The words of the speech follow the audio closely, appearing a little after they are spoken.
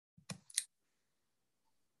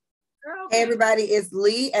Girl, Hey everybody, it's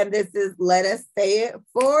Lee, and this is Let Us Say It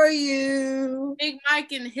For You. Big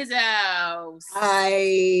Mike in his house.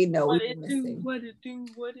 I know What we've it been do? missing. What it do?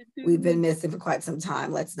 What it do? We've been missing for quite some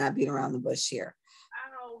time. Let's not beat around the bush here.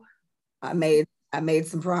 Ow. I made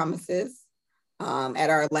some promises at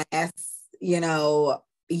our last,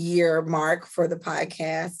 year mark for the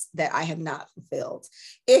podcast that I have not fulfilled.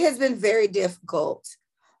 It has been very difficult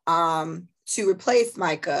to replace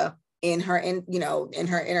Micah in her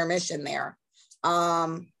intermission there.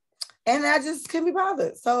 And I just couldn't be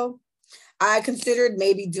bothered. So I considered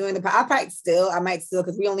maybe doing I might still,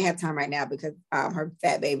 because we only have time right now because her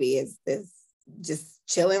fat baby is just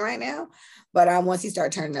chilling right now. But once he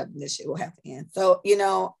starts turning up, this shit will have to end. So,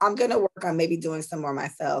 I'm going to work on maybe doing some more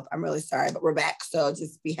myself. I'm really sorry, but we're back. So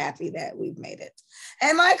just be happy that we've made it.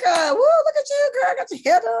 And Micah, woo, look at you, girl. Got your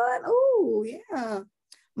hair done. Ooh, yeah.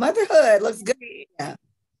 Motherhood looks good. Yeah.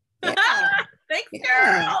 Thanks,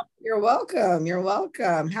 girl. You're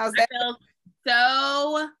welcome. How's that? I feel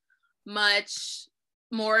so much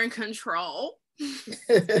more in control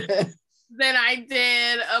than I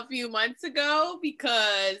did a few months ago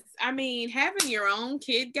because, having your own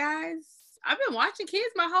kid, guys, I've been watching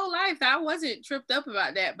kids my whole life. I wasn't tripped up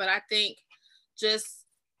about that, but I think just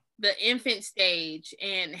the infant stage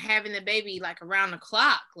and having the baby like around the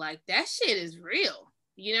clock, like that shit is real.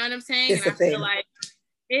 You know what I'm saying? It's and I feel like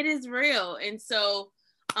it is real. And so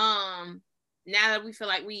now that we feel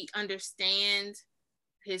like we understand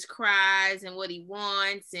his cries and what he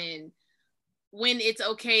wants and when it's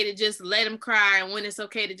okay to just let him cry and when it's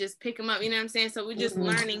okay to just pick him up, you know what I'm saying? So we're just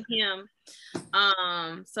learning him.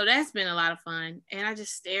 So that's been a lot of fun. And I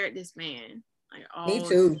just stare at this man. Like, me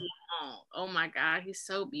too. Oh my God, he's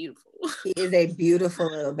so beautiful. He is a beautiful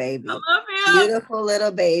little baby. I love him. Beautiful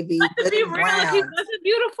little baby. But to be real, if he wasn't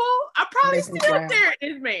beautiful, I probably still stare at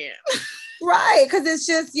this man. Right, because it's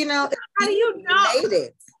just, how do you know? Made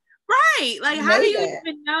it. Right, like how do you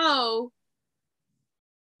even know?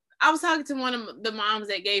 I was talking to one of the moms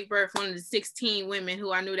that gave birth, one of the 16 women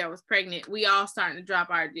who I knew that was pregnant. We all starting to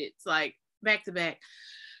drop our jits, like back to back.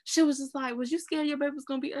 She was just like, was you scared your baby was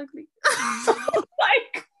going to be ugly?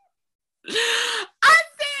 Like, I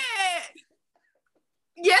said,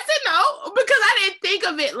 yes and no, because I didn't think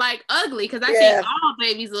of it like ugly, because I think all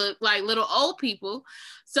babies look like little old people.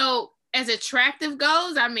 So as attractive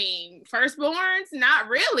goes, firstborns, not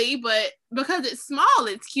really, but because it's small,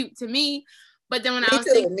 it's cute to me. But then when I was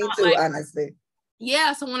thinking me about, too, honestly.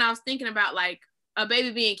 Yeah, so when I was thinking about like a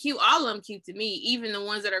baby being cute, all of them cute to me, even the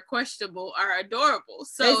ones that are questionable are adorable.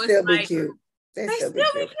 So they still be cute. They still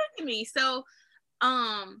be cute to me. So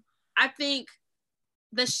I think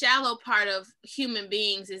the shallow part of human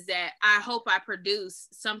beings is that I hope I produce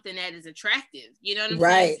something that is attractive. You know what I'm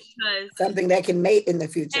saying? Because something that can mate in the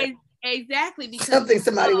future. Exactly, because something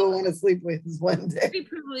somebody will want to sleep with one day.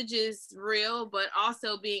 Privilege is real, but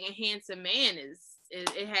also being a handsome man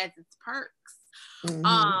it has its perks.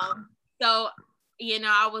 Mm-hmm. So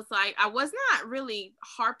I was like, I was not really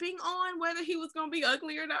harping on whether he was gonna be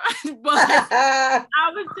ugly or not, but I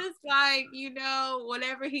was just like,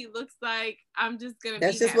 whatever he looks like, I'm just gonna.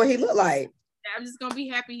 That's just what he looked like. I'm just gonna be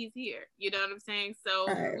happy he's here. You know what I'm saying? So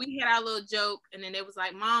we had our little joke, and then it was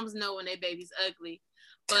like, moms know when their baby's ugly.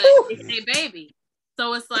 But it's their baby,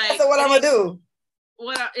 so it's like. So what I'm gonna do?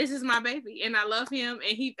 This is my baby, and I love him,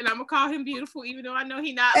 and I'm gonna call him beautiful, even though I know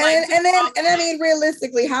he's not. And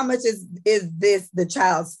realistically, how much is this the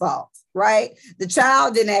child's fault? Right? The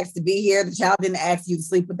child didn't ask to be here. The child didn't ask you to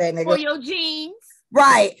sleep with that nigga. For your genes.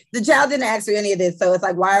 Right. The child didn't ask for any of this, so it's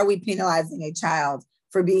like, why are we penalizing a child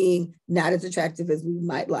for being not as attractive as we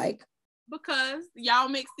might like? Because y'all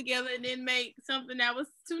mixed together and then make something that was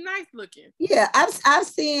too nice looking. Yeah, I've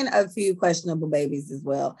seen a few questionable babies as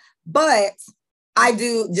well, but I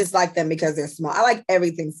do just like them because they're small. I like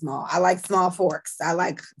everything small. I like small forks. I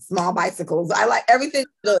like small bicycles. I like everything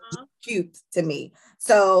looks cute to me.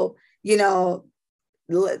 So, I don't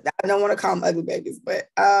want to call them ugly babies, but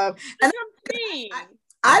I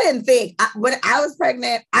didn't think when I was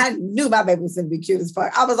pregnant, I knew my baby was going to be cute as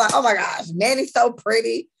fuck. I was like, oh my gosh, Nanny's so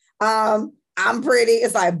pretty. I'm pretty.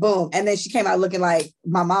 It's like, boom. And then she came out looking like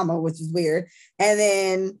my mama, which is weird. And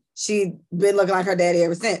then she'd been looking like her daddy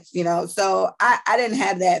ever since, So I didn't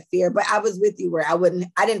have that fear, but I was with you where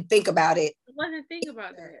I didn't think about it. I wasn't thinking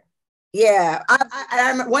about that. Yeah.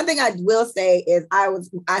 One thing I will say is I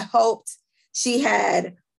hoped she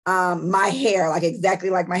had my hair, like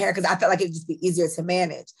exactly like my hair, because I felt like it'd just be easier to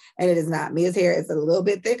manage. And it is not. Mia's hair is a little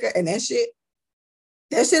bit thicker, and that shit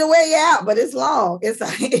will wear you out, but it's long.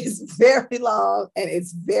 It's very long and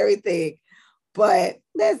it's very thick, but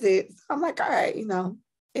that's it. I'm like, all right,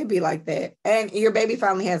 It'd be like that. And your baby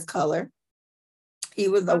finally has color. He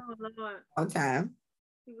was a long time.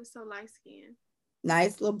 He was so light skinned.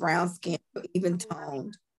 Nice little brown skin, even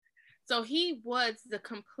toned. So he was the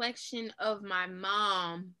complexion of my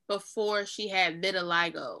mom before she had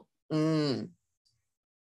vitiligo.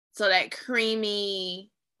 So that creamy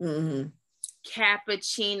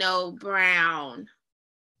cappuccino brown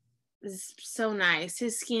is so nice.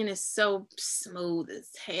 His skin is so smooth as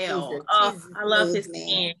hell. I love his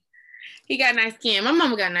skin. He got nice skin. My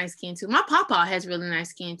mama got nice skin too. My papa has really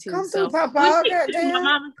nice skin too. Come through, Papa. My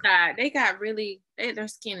mama's side, they got really, their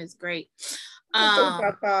skin is great.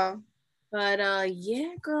 Papa. But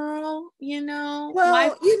yeah, girl, you know.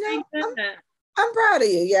 Well, you know, I'm proud of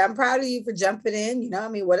you. Yeah, I'm proud of you for jumping in. You know, I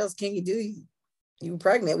mean, what else can you do? You were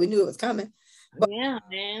pregnant. We knew it was coming. But, yeah,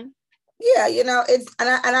 man. Yeah, you know,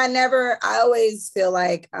 I always feel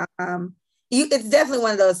like it's definitely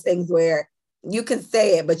one of those things where you can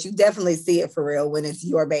say it, but you definitely see it for real when it's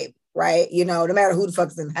your baby, right? You know, no matter who the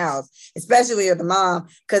fuck's in the house, especially when you're the mom,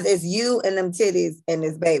 because it's you and them titties and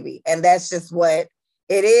this baby. And that's just what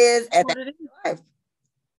it is. And that's your life.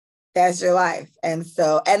 That's your life. And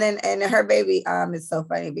so, and her baby is so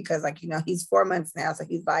funny because, like, you know, he's 4 months now. So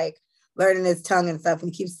he's like learning his tongue and stuff,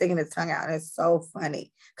 and he keeps sticking his tongue out. And it's so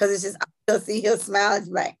funny because it's just, he'll smile and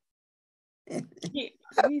like, He's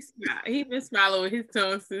been smiling with his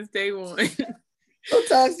tongue since day one. Little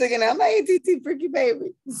tongue sticking out. My ATT freaky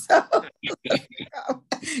baby. So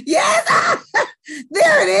yes,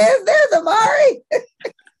 there it is. There's Amari.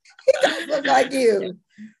 He does look like you.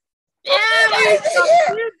 Yeah,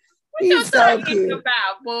 he's so cute.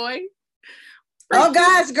 About, boy. Oh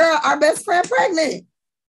gosh, girl, our best friend pregnant.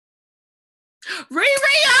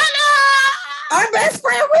 Rihanna! Our best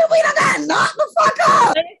friend, we done got knocked the fuck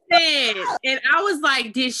up. Listen, and I was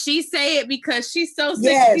like, did she say it because she's so sick?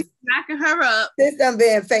 Yes. She's knocking her up. This done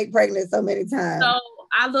been fake pregnant so many times. So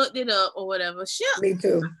I looked it up or whatever. Me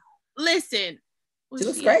too. Listen. She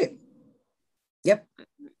looks great. Yep.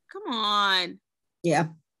 Come on. Yeah.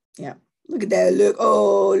 Yeah. Look at that. Look.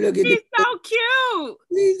 Oh, look at He's so cute.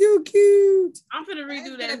 He's so cute. I'm gonna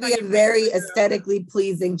redo that. Be a very aesthetically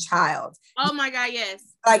pleasing child. Oh my God, yes.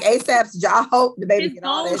 Like ASAP's jaw. I hope the baby get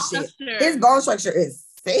all that shit. His bone structure is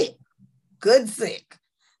sick. Good sick.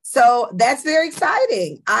 So that's very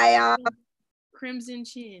exciting. Crimson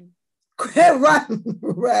chin.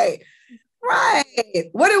 Right.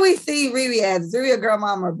 What do we see Riri as? Is Riri a girl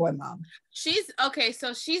mom or a boy mom? She's okay,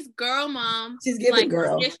 so she's girl mom. She's giving like,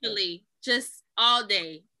 girl. Initially, just all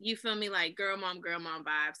day. You feel me? Like girl mom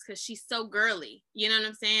vibes because she's so girly. You know what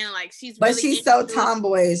I'm saying? Like she's but really she's so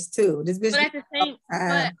tomboyish too. This bitch. But at the same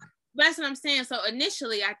but that's what I'm saying. So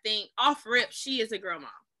initially I think off rip, she is a girl mom.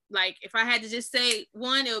 Like if I had to just say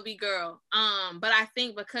one, it would be girl. But I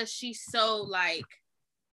think because she's so like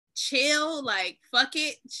chill, like fuck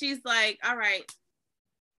it, she's like, all right,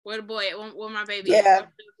 where the boy? Where my baby? Yeah,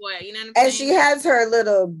 boy. You know what I'm saying? And she has her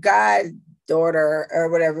little goddaughter or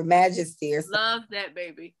whatever, Majesty or something. Love that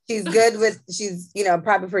baby. She's good with. She's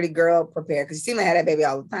probably pretty girl prepared because she seems to have that baby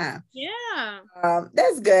all the time. Yeah.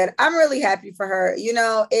 That's good. I'm really happy for her.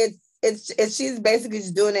 It's she's basically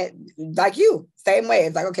just doing it like you, same way.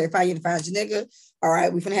 It's like, okay, fine, you found your nigga. All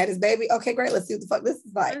right, we finna have this baby. Okay, great. Let's see what the fuck this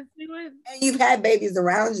is like. And you've had babies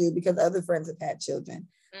around you because other friends have had children.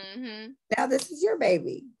 Mm-hmm. Now this is your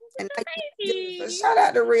baby. And so shout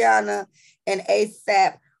out to Rihanna and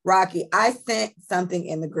ASAP Rocky. I sent something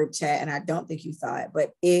in the group chat and I don't think you saw it,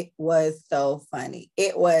 but it was so funny.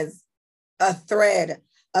 It was a thread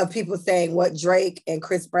of people saying what Drake and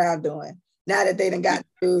Chris Brown doing now that they done got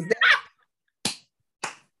news.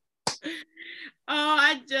 Oh,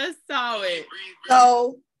 I just saw it.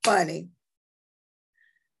 So funny.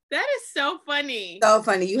 That is so funny. So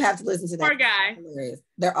funny. You have to listen to that. Poor guy.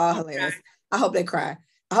 They're all hilarious. I hope they cry.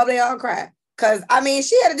 I hope they all cry. Cause I mean,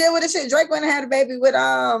 she had to deal with this shit. Drake went and had a baby with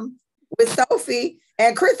Sophie,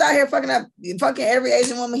 and Chris out here fucking every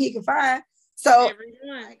Asian woman he can find. So,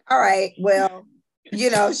 like, all right, well,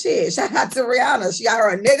 shit. Shout out to Rihanna. She got her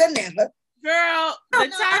a nigga. Girl, I'm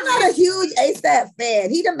not a huge ASAP fan.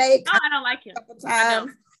 He done made I don't like him. A couple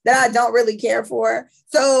times that I don't really care for.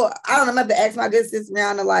 So I don't know. I'm about to ask my good sister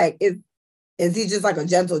Rihanna, like, is he just like a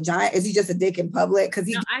gentle giant? Is he just a dick in public?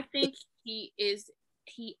 Because I think he is.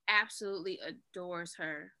 He absolutely adores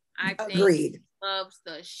her. I think Agreed. He loves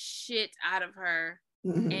the shit out of her,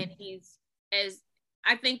 mm-hmm. and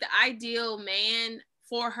I think the ideal man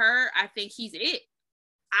for her. I think he's it.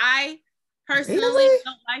 I personally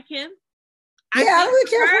don't like him. I don't really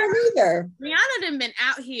care for him either. Rihanna done been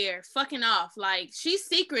out here fucking off. Like, she's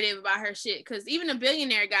secretive about her shit. Because even a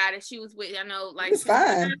billionaire guy that she was with, I know, like, it's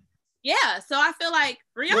fine. Yeah, so I feel like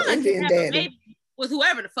Rihanna can have a baby with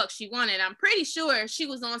whoever the fuck she wanted. I'm pretty sure she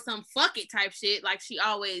was on some fuck it type shit. Like she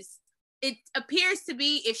always, it appears to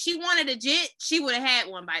be, if she wanted a jit, she would have had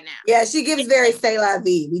one by now. Yeah, she gives very say la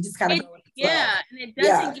vie. We just kind of go with the flow. Yeah, and it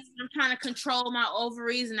doesn't give, I'm trying to control my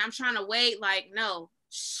ovaries and I'm trying to wait. Like, no,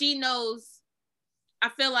 she knows. I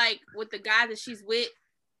feel like with the guy that she's with,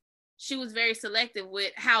 she was very selective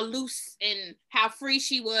with how loose and how free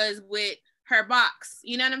she was with her box.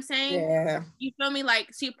 You know what I'm saying? Yeah. You feel me? Like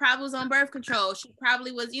she probably was on birth control. She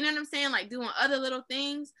probably was, you know what I'm saying? Like doing other little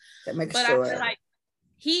things. That makes but sure. I feel like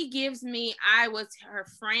he gives me, I was her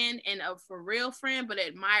friend and a for real friend, but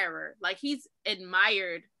admirer. Like he's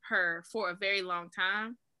admired her for a very long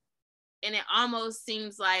time. And it almost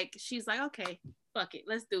seems like she's like, okay, fuck it.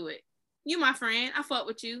 Let's do it. You my friend. I fuck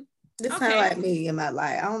with you. It's not like me in my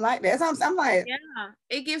life. I don't like that. So I'm like, yeah,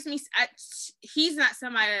 it gives me. He's not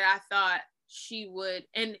somebody that I thought she would.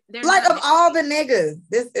 And like of all the niggas,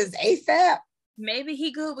 this is ASAP. Maybe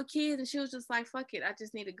he good with kids, and she was just like, "Fuck it, I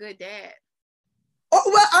just need a good dad." Oh,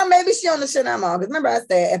 well, or maybe she on the shit I'm on. Because remember, I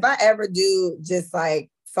said if I ever do just like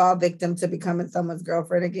fall victim to becoming someone's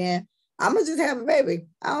girlfriend again, I'm gonna just have a baby.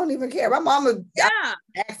 I don't even care. My mama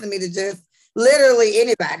asking me to just literally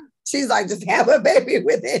anybody. She's like, just have a baby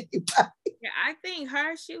with anybody. Yeah, I think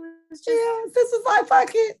she was just. Yeah, this was like,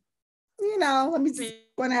 fuck it. You know, let me just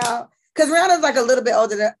went out. Because Rihanna's like a little bit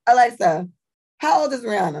older than Alexa. How old is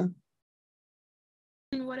Rihanna?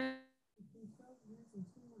 Whatever.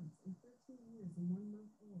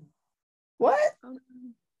 What?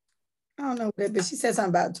 I don't know, but she said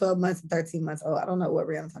something about 12 months and 13 months old. I don't know what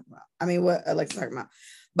Rihanna's talking about. I mean, what Alexa's talking about.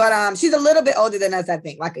 But she's a little bit older than us, I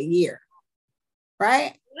think, like a year.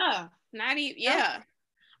 Right? Yeah, not even. Yeah,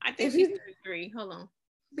 I think she's 33. Hold on.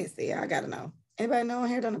 Let me see. I gotta know. Anybody know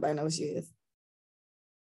here? Don't nobody know who she is.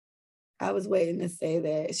 I was waiting to say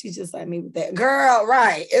that she's just like me with that girl.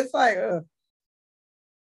 Right? It's like, you know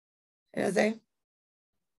what I'm saying?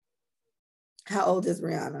 How old is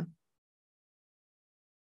Rihanna?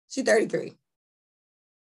 She's 33.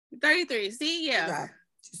 33. See, yeah. Right.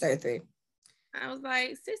 She's 33. I was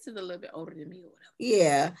like, sis is a little bit older than me or whatever.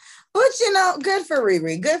 Yeah. But, you know, good for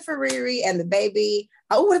Riri. Good for Riri and the baby.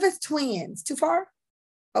 Oh, what if it's twins? Too far?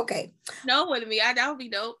 Okay. No, wouldn't be. That would be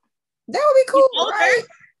dope. That would be cool, right?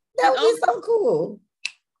 That would be so cool.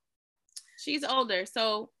 She's older,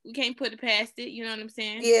 so we can't put it past it. You know what I'm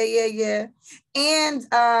saying? Yeah. And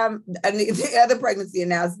the other pregnancy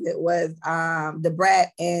announcement was the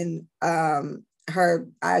brat and her,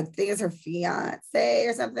 I think it's her fiance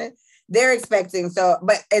or something. They're expecting. So,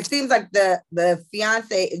 but it seems like the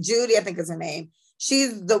fiance, Judy, I think is her name.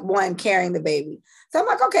 She's the one carrying the baby. So I'm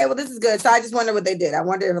like, okay, well, this is good. So I just wonder what they did. I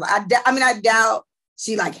wonder if I doubt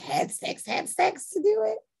she like had sex to do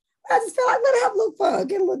it. I just feel like let her have a little fun,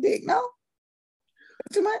 get a little dick. No,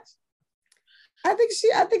 too much. I think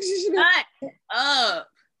she should be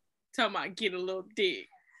talking about get a little dick.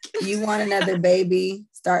 You want another baby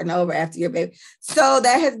starting over after your baby. So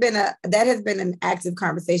that has been an active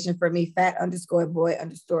conversation for me.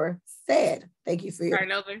 Fat_boy_ said. Thank you for your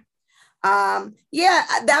starting over. Yeah,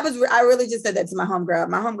 I really just said that to my homegirl.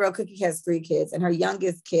 My homegirl Cookie has 3 kids and her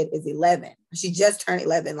youngest kid is 11. She just turned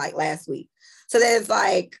 11 like last week. So there's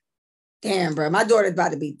like, damn, bro, my daughter's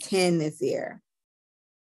about to be 10 this year.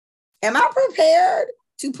 Am I prepared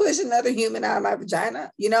to push another human out of my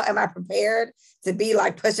vagina? You know, am I prepared to be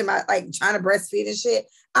like pushing my, like trying to breastfeed and shit?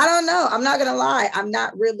 I don't know. I'm not going to lie. I'm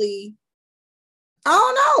not really,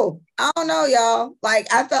 I don't know, y'all.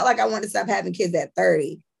 Like I felt like I wanted to stop having kids at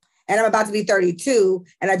 30 and I'm about to be 32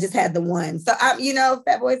 and I just had the one. So you know,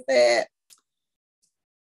 Fat Boy said,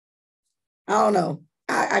 I don't know.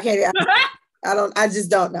 I can't, I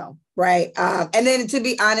just don't know. Right. And then to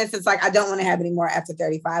be honest, it's like, I don't want to have any more after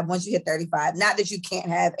 35. Once you hit 35, not that you can't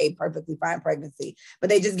have a perfectly fine pregnancy, but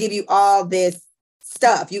they just give you all this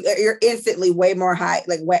stuff. You're instantly way more high,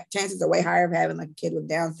 like chances are way higher of having like a kid with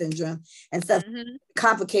Down syndrome and stuff. Mm-hmm.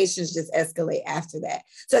 Complications just escalate after that.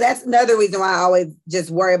 So that's another reason why I always just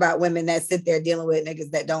worry about women that sit there dealing with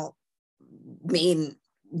niggas that don't mean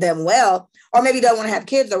them well, or maybe don't want to have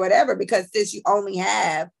kids or whatever, because since you only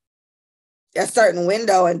have a certain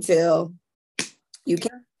window until you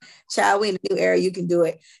can, child, we in a new era, you can do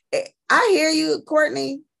it. I hear you,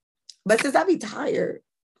 Courtney, but since I be tired.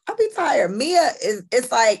 Mia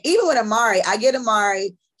it's like, even with Amari, I get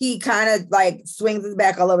Amari, he kind of like swings his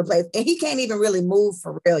back all over the place and he can't even really move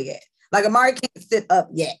for real yet. Like Amari can't sit up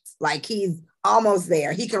yet. Like he's almost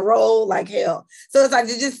there. He can roll like hell. So it's like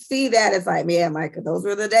to just see that, it's like, man, Micah, those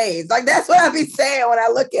were the days. Like that's what I be saying when I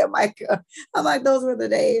look at Micah. I'm like, those were the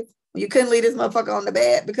days. You couldn't leave this motherfucker on the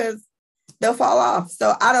bed because they'll fall off.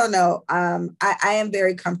 So I don't know. I am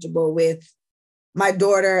very comfortable with my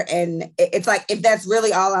daughter, and it's like, if that's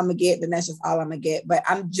really all I'm gonna get, then that's just all I'm gonna get. But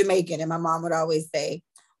I'm Jamaican, and my mom would always say,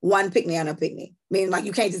 one pick me on a pick me, meaning like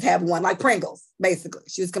you can't just have one, like Pringles. Basically,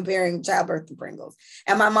 she was comparing childbirth to Pringles.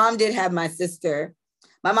 And my mom did have my sister.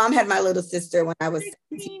 My mom had my little sister when I was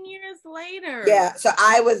 16 years later. Yeah, so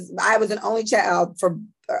I was an only child for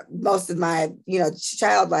most of my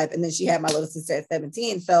child life, and then she had my little sister at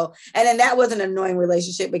 17. So, and then that was an annoying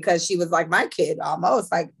relationship because she was like my kid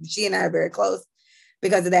almost. Like, she and I are very close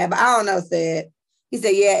because of that. But I don't know, he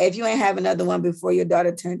said, yeah, if you ain't have another one before your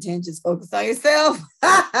daughter turned 10, just focus on yourself.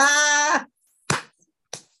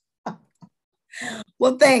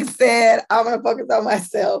 Well, thanks, Sid. I'm gonna focus on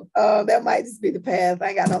myself. That might just be the path. I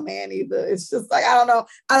ain't got no man either. It's just like, I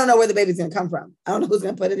don't know where the baby's gonna come from. I don't know who's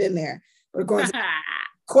gonna put it in there. But according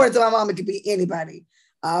to my mom, it could be anybody.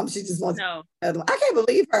 She just wants another one. I can't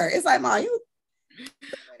believe her. It's like, Mom, you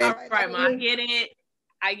all right, Mom,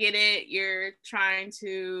 I get it. You're trying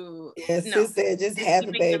to sis said just have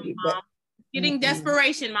a baby. But getting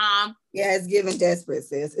desperation, Mom. Yeah, it's giving desperate,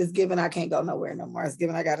 sis. It's giving I can't go nowhere no more. It's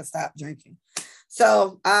giving I gotta stop drinking.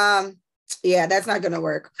 So yeah, that's not gonna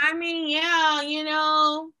work. I mean,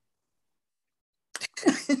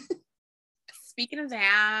 speaking of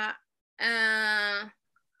that, I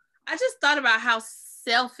just thought about how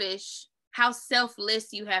selfish, how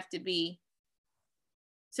selfless you have to be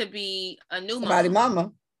a new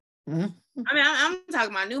mama. Mm-hmm. I mean, I'm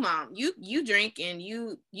talking about new mom. You drink and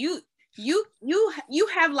you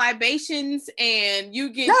have libations, and you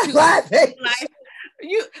get to life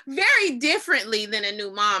you very differently than a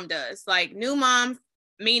new mom does. Like, new mom,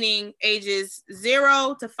 meaning ages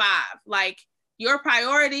 0 to 5. Like, your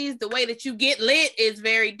priorities, the way that you get lit is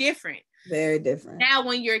very different. Very different. Now,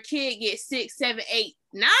 when your kid gets 6, 7, 8,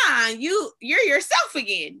 9, you're yourself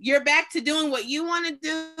again. You're back to doing what you want to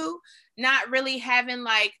do, not really having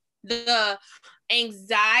like the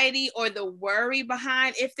anxiety or the worry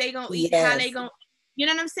behind if they gonna eat, how they gonna, you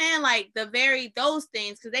know what I'm saying? Like those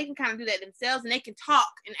things, because they can kind of do that themselves, and they can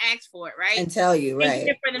talk and ask for it, right? And tell you, right?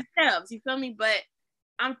 And for themselves, you feel me? But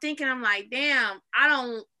I'm like, damn, I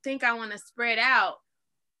don't think I want to spread out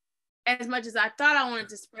as much as I thought I wanted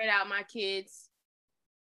to spread out my kids,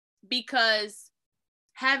 because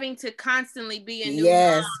having to constantly be a new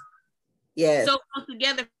mom, so close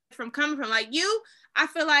together from coming from like you, I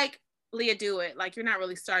feel like, Leah, do it. Like, you're not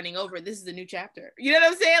really starting over. This is a new chapter. You know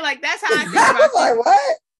what I'm saying? Like, that's how I think about it. Like,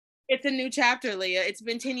 what? It's a new chapter, Leah. It's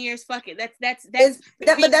been 10 years. Fuck it. That's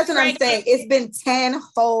but that's what I'm saying. It's been 10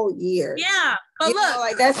 whole years. Yeah. But look,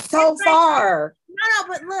 like, that's so far. No,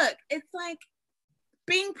 but look, it's like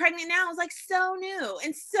being pregnant now is like so new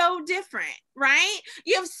and so different, right?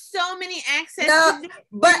 You have so many access to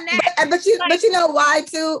but you know why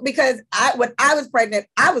too? Because when I was pregnant,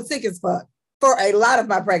 I was sick as fuck for a lot of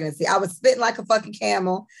my pregnancy. I was spitting like a fucking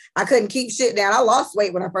camel. I couldn't keep shit down. I lost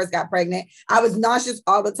weight when I first got pregnant. I was nauseous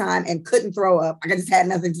all the time and couldn't throw up. I just had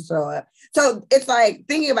nothing to throw up. So it's like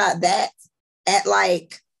thinking about that at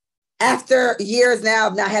like after years now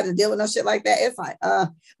of not having to deal with no shit like that, it's like,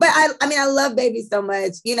 but I mean, I love babies so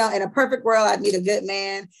much, in a perfect world, I'd meet a good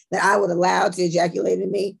man that I would allow to ejaculate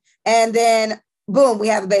in me. And then boom, we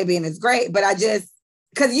have a baby and it's great. But I just,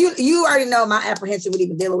 because you already know my apprehension with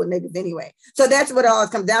even dealing with niggas anyway. So that's what it always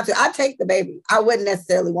comes down to. I take the baby. I wouldn't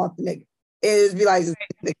necessarily want the nigga. It would be like just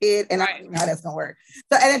the kid, and I don't even know how that's gonna work.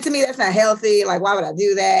 So, and then to me, that's not healthy. Like, why would I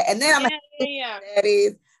do that? And then I'm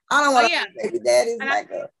daddies. I don't want to baby daddies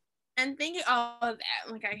and thinking all of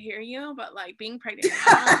that, like, I hear you, but like being pregnant,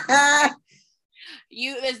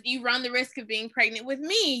 you run the risk of being pregnant with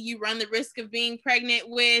me. You run the risk of being pregnant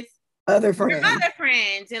with other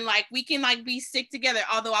friends, and like we can like be sick together.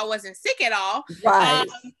 Although I wasn't sick at all, right?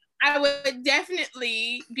 I would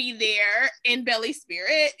definitely be there in belly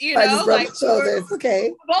spirit, like shoulders.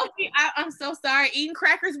 Okay. Both, I'm so sorry, eating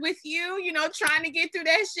crackers with you, trying to get through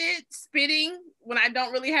that shit, spitting when I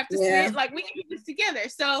don't really have to spit. Like, we can do this together.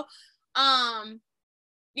 So,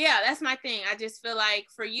 yeah, that's my thing. I just feel like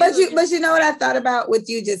for you, but you know what I thought about with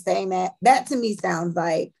you just saying that? That to me sounds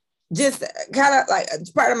like just kind of like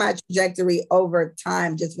it's part of my trajectory over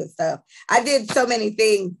time, just with stuff. I did so many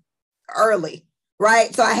things early,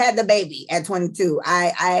 right? So I had the baby at 22.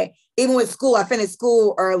 I even with school, I finished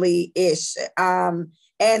school early-ish.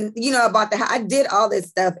 And I bought the house. I did all this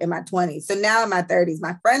stuff in my 20s. So now in my 30s,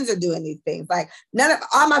 my friends are doing these things. Like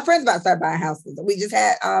all my friends about to start buying houses. We just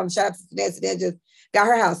had shout out to Nancy, just got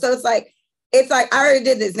her house. So it's like I already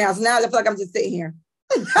did this now. So now I feel like I'm just sitting here.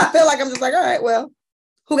 I feel like I'm just like, all right, well,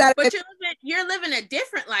 who got it? But you're living a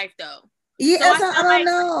different life though. Yeah, So I don't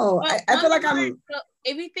know. I feel like so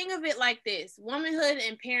if you think of it like this, womanhood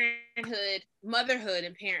and parenthood, motherhood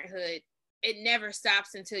and parenthood, it never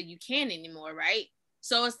stops until you can't anymore, right?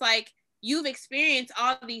 So it's like you've experienced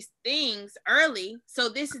all these things early, so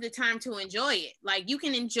this is the time to enjoy it. Like you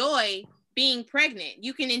can enjoy being pregnant.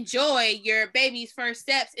 You can enjoy your baby's first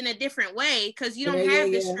steps in a different way because you don't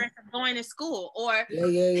have the stress of going to school or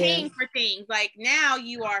paying for things. Like now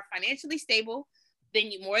you are financially stable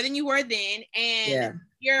more than you were then, and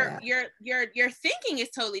your thinking is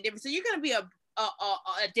totally different. So you're gonna be a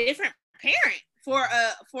different parent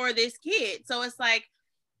for this kid. So it's like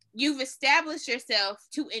you've established yourself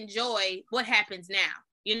to enjoy what happens now.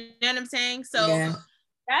 You know what I'm saying? So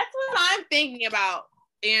that's what I'm thinking about,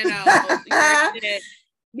 you know,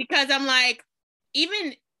 because I'm like,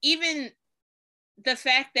 even the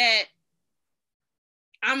fact that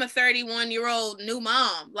I'm a 31-year-old new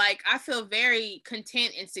mom, like I feel very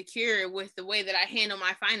content and secure with the way that I handle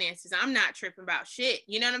my finances. I'm not tripping about shit.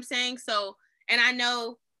 You know what I'm saying? So, and I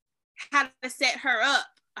know how to set her up,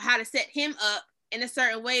 how to set him up in a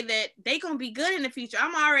certain way that they gonna be good in the future.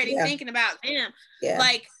 I'm already thinking about them.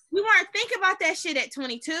 Like we weren't thinking about that shit at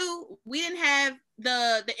 22. We didn't have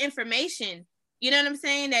the information, you know what I'm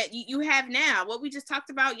saying, that you have now. What we just talked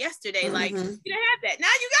about yesterday, like you didn't have that. Now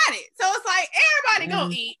you got it. So it's like everybody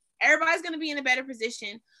gonna eat. Everybody's gonna be in a better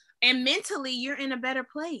position, and mentally you're in a better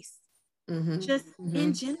place. Just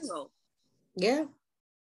in general. Yeah.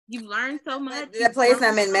 You've learned so much. The place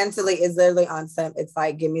I'm in mentally is literally on some. It's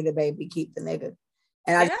like, give me the baby, keep the nigga,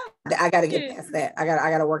 and I got to get past that. I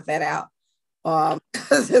got to work that out.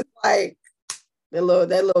 Because it's like that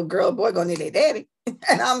little girl boy gonna need their daddy,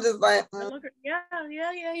 and I'm just like,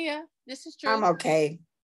 yeah. This is true. I'm okay.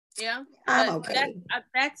 Yeah, I'm okay.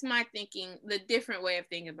 That's my thinking. The different way of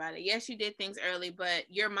thinking about it. Yes, you did things early, but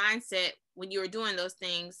your mindset when you were doing those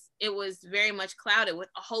things, it was very much clouded with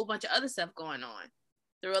a whole bunch of other stuff going on.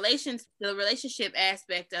 The relationship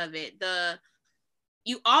aspect of it,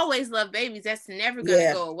 you always love babies. That's never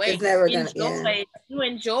gonna go away. It's never gonna. You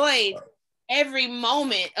enjoyed every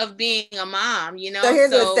moment of being a mom, you know. So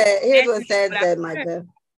here's what said Micah.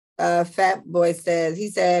 Fat Boy says, he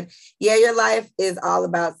said, yeah, your life is all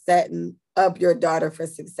about setting up your daughter for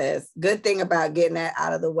success. Good thing about getting that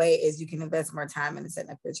out of the way is you can invest more time in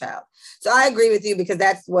setting up your child. So I agree with you because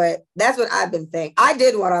that's what I've been saying. I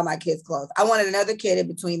did want all my kids close. I wanted another kid in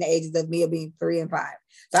between the ages of me being 3 and 5.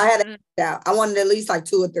 So I had it out. I wanted at least like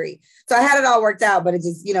 2 or 3. So I had it all worked out, but it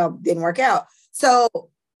just, didn't work out. So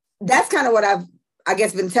that's kind of what I've, I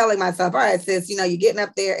guess, been telling myself, all right, sis, you're getting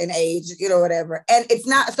up there in age, whatever. And it's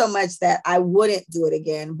not so much that I wouldn't do it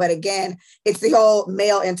again, but again, it's the whole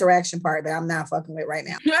male interaction part that I'm not fucking with right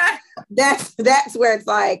now. That's where it's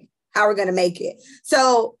like, how we're going to make it.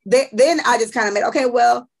 So then I just kind of made, okay,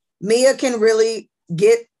 well, Mia can really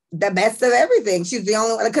get the best of everything. She's the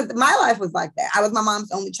only one, because my life was like that. I was my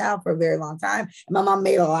mom's only child for a very long time. And my mom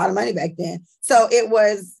made a lot of money back then. So I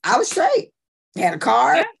was straight. I had a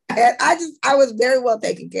car. Yeah. I was very well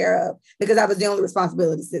taken care of because I was the only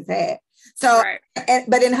responsibility sis had. So,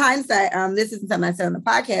 but in hindsight, this isn't something I said on the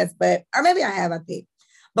podcast, or maybe I have, I think,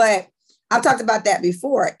 but I've talked about that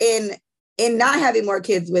before. In not having more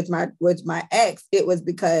kids with my ex, it was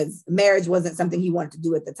because marriage wasn't something he wanted to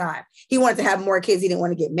do at the time. He wanted to have more kids. He didn't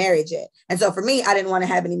want to get married yet. And so for me, I didn't want to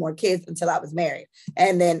have any more kids until I was married.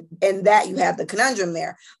 And then in that you have the conundrum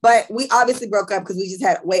there. But we obviously broke up because we just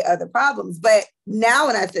had way other problems. But now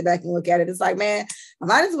when I sit back and look at it, it's like, man, I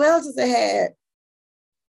might as well just have had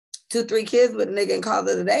 2-3 kids with a nigga and call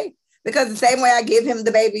it a day. Because the same way I give him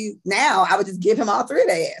the baby now, I would just give him all 3 of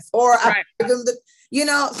their ass. Or I give him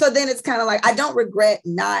so then it's kind of like, I don't regret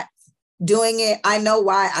not doing it. I know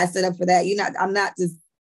why I set up for that. I'm not just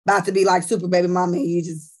about to be like super baby mama.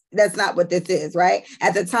 That's not what this is, right?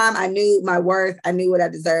 At the time, I knew my worth. I knew what I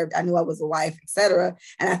deserved. I knew I was a wife, etc.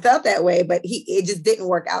 And I felt that way, but it just didn't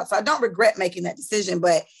work out. So I don't regret making that decision,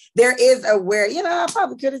 but there is I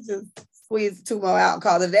probably could have just squeezed 2 more out and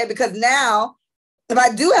called it a day, because now if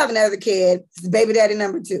I do have another kid, it's baby daddy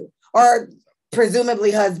number 2, or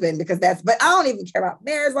presumably husband, but I don't even care about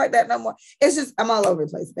marriage like that no more. It's just, I'm all over the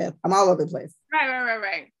place, Beth. I'm all over the place.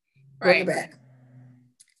 Right. Bring it back.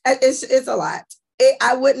 It's a lot.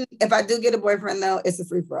 I wouldn't, if I do get a boyfriend though, it's a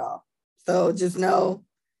free for all. So just know,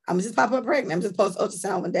 I'm just pop up pregnant. I'm just post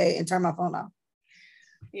ultrasound one day and turn my phone off.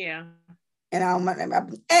 Yeah. And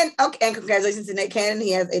congratulations to Nate Cannon.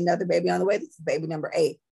 He has another baby on the way. This is baby number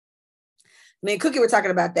 8. Me and Cookie were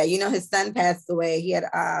talking about that. His son passed away. He had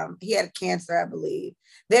cancer, I believe,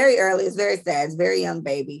 very early. It's very sad. It's a very young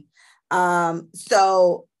baby.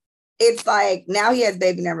 So it's like now he has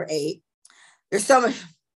baby number 8. There's so much.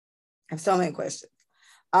 I have so many questions.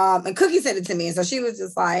 And Cookie sent it to me. And so she was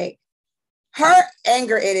just like, her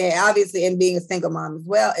anger in it, obviously, in being a single mom as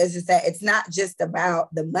well, is just that it's not just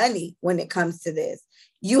about the money when it comes to this.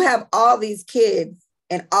 You have all these kids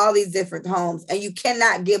in all these different homes, and you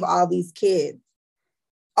cannot give all these kids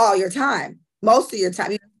all your time, most of your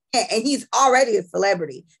time. And he's already a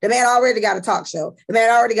celebrity. The man already got a talk show. The man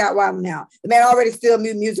already got Wild Now. The man already still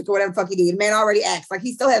music or whatever the fuck he do. The man already acts. Like,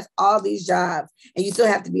 he still has all these jobs, and you still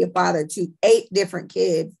have to be a father to 8 different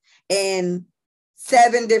kids and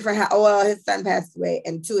 7 different, well, his son passed away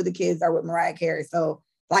and 2 of the kids are with Mariah Carey. So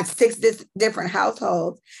like 6 different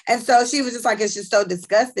households. And so she was just like, it's just so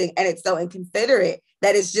disgusting. And it's so inconsiderate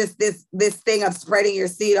that it's just this thing of spreading your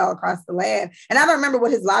seed all across the land. And I don't remember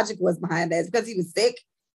what his logic was behind that. It's because he was sick.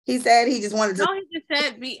 He said he just wanted to. No, he just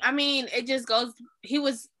said, it just goes,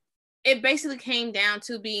 it basically came down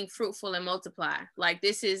to being fruitful and multiply. Like,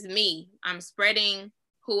 this is me. I'm spreading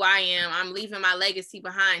who I am. I'm leaving my legacy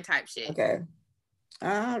behind type shit. Okay.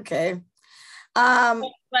 Okay.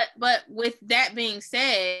 But with that being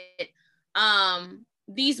said,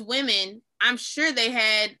 these women, I'm sure they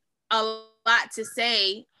had a lot to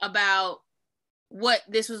say about what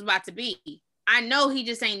this was about to be. I know he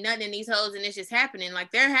just ain't nothing in these hoes and it's just happening. Like,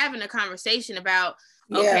 they're having a conversation about,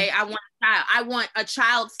 okay, I want a child. I want a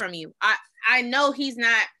child from you. I know he's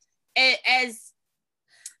not as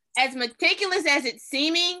meticulous as it's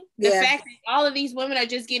seeming. The fact that all of these women are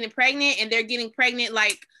just getting pregnant and they're getting pregnant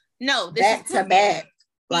like, no, this back is to back.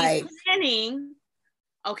 Like, planning.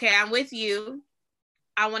 Okay, I'm with you.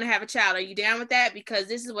 I want to have a child. Are you down with that? Because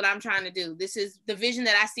this is what I'm trying to do. This is the vision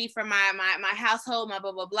that I see for my household, my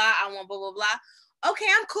blah, blah, blah. I want blah, blah, blah. Okay,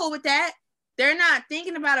 I'm cool with that. They're not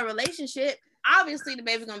thinking about a relationship. Obviously, the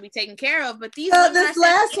baby's going to be taken care of, but these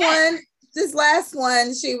this last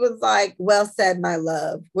one, she was like, well said, my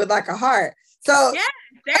love, with like a heart. So yeah,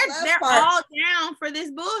 they're all down for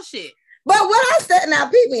this bullshit. But what I said, now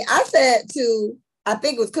peep me, I said to, I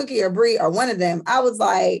think it was Cookie or Bree or one of them, I was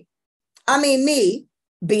like, me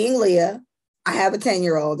being Leah, I have a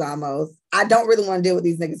 10-year-old almost. I don't really want to deal with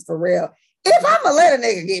these niggas for real. If I'm gonna let a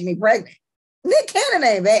nigga get me pregnant, Nick Cannon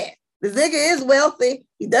ain't bad. This nigga is wealthy.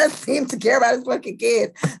 He does seem to care about his fucking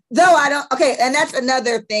kids. Though I don't, okay, and that's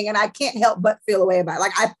another thing, and I can't help but feel a way about it.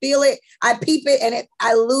 Like, I feel it, I peep it, and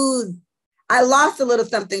I lost a little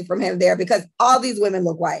something from him there because all these women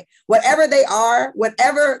look white. Whatever they are,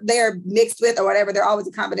 whatever they're mixed with or whatever, they're always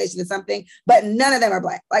a combination of something, but none of them are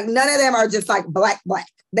black. Like, none of them are just like black.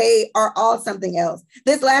 They are all something else.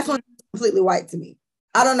 This last one is completely white to me.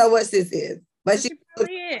 I don't know what this is, but she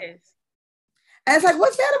really is. And it's like,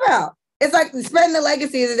 what's that about? It's like spreading the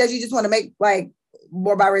legacy is that you just want to make like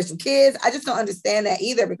more biracial kids. I just don't understand that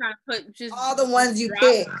either. Because all the ones you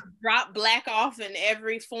pick. Drop black off in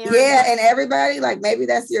every form. Yeah, and everybody, like, maybe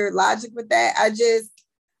that's your logic with that. I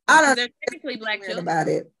don't know. They're technically black children about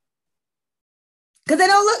it. Because they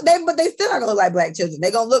don't look, but they still not gonna look like black children.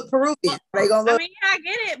 They're gonna look Peruvian. They gonna look. I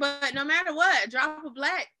get it, but no matter what, drop a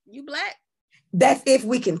black, you black. That's if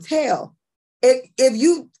we can tell. If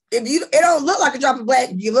you it don't look like a drop of black,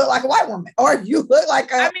 you look like a white woman, or you look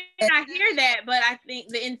like a. I hear that, but I think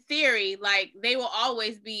that in theory, like, they will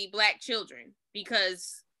always be black children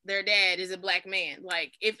because their dad is a black man.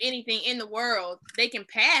 Like, if anything in the world, they can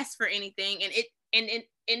pass for anything, and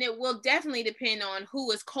it will definitely depend on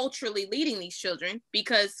who is culturally leading these children,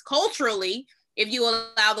 because culturally, if you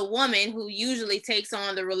allow the woman who usually takes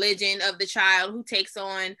on the religion of the child, who takes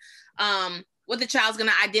on what the child's going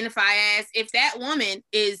to identify as, if that woman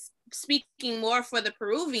is speaking more for the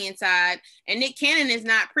Peruvian side and Nick Cannon is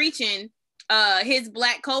not preaching his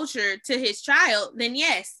black culture to his child, then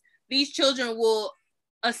yes, these children will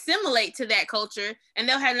assimilate to that culture and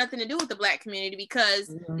they'll have nothing to do with the black community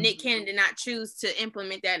because Nick Cannon did not choose to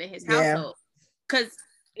implement that in his household. Because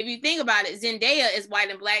if you think about it, Zendaya is white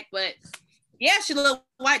and black, but yeah, she look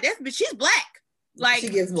white, but she's black. Like,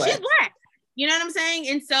 she's black. You know what I'm saying?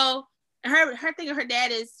 And so her thing of her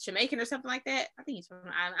dad is Jamaican or something like that. I think he's from,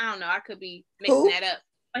 I don't know. I could be mixing that up.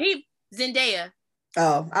 But Zendaya.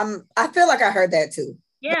 Oh, I feel like I heard that too.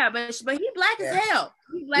 Yeah, but he black as hell.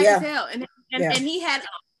 He's black as hell. And he had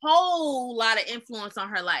a whole lot of influence on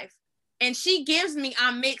her life. And she gives me,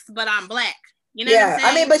 I'm mixed, but I'm black. You know what I'm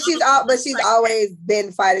saying? I mean, but she's like always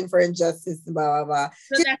been fighting for injustice and blah, blah, blah.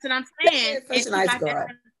 So that's what I'm saying. Such a nice girl.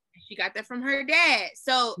 She got that from her dad.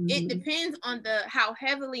 So it depends on how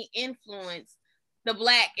heavily influenced the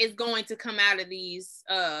black is going to come out of these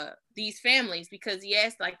families. Because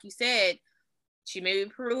yes, like you said, she may be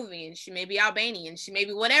Peruvian, she may be Albanian, she may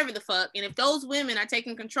be whatever the fuck. And if those women are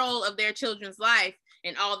taking control of their children's life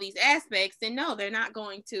in all these aspects, then no, they're not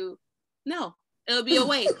going to. No, it'll be a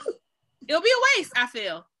waste. It'll be a waste, I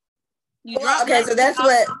feel. Okay, so that's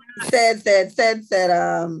what said.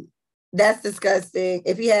 That's disgusting.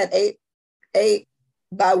 If he had eight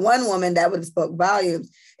by one woman, that would have spoke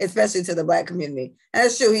volumes, especially to the Black community. And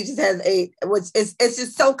that's true. He just has 8, which it's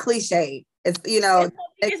just so cliche. It's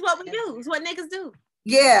it's what we do. It's what niggas do.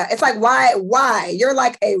 Yeah, it's like why you're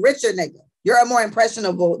like a richer nigga. You're a more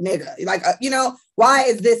impressionable nigga. Like why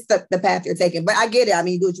is this the path you're taking? But I get it. I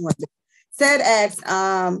mean, you do what you want to do. Said asks,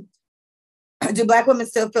 do Black women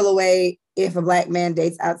still feel away if a Black man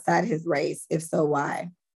dates outside his race? If so, why?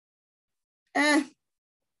 I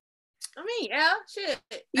mean, yeah, shit.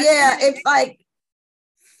 Yeah, it's like,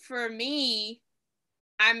 for me,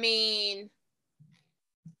 I mean,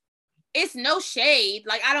 it's no shade.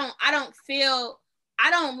 Like, I don't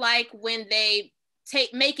like when they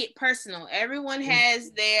make it personal. Everyone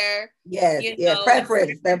has their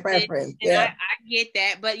preference. Their preference. Yeah, I get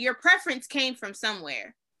that, but your preference came from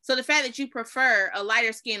somewhere. So the fact that you prefer a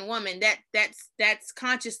lighter skinned woman, that's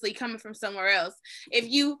consciously coming from somewhere else. If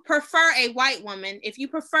you prefer a white woman, if you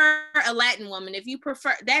prefer a Latin woman,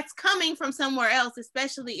 that's coming from somewhere else,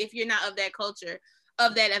 especially if you're not of that culture,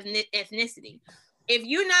 of that ethnicity. If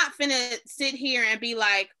you're not finna sit here and be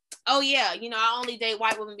like, oh yeah, I only date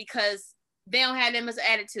white women because they don't have them as an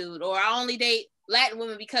attitude, or I only date Latin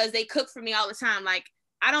women because they cook for me all the time. Like,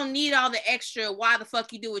 I don't need all the extra why the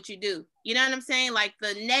fuck you do what you do. You know what I'm saying? Like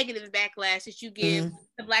the negative backlash that you give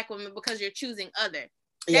to Black women because you're choosing other.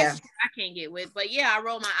 That's shit I can't get with. But yeah, I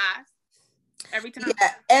roll my eyes every time.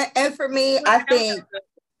 Yeah, and for me, I think,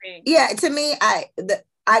 to me, I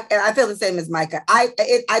feel the same as Micah. I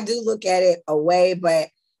do look at it a way, but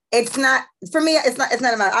it's not for me. It's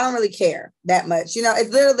not about. I don't really care that much.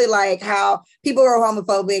 It's literally like how people are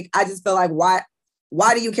homophobic. I just feel like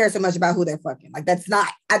why do you care so much about who they're fucking? Like, that's not,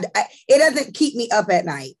 it doesn't keep me up at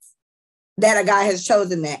night that a guy has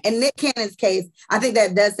chosen that. In Nick Cannon's case, I think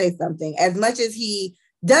that does say something. As much as he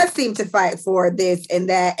does seem to fight for this and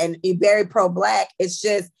that and be very pro-Black, it's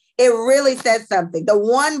just, it really says something. The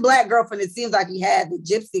one Black girlfriend, it seems like he had, the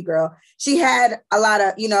gypsy girl, she had a lot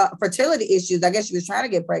of, fertility issues. I guess she was trying to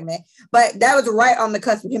get pregnant, but that was right on the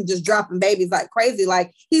cusp of him just dropping babies like crazy.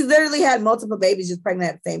 Like, he's literally had multiple babies just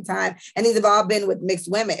pregnant at the same time. And these have all been with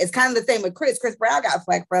mixed women. It's kind of the same with Chris. Chris Brown got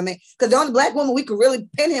flack from it because the only Black woman we could really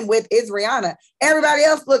pin him with is Rihanna. Everybody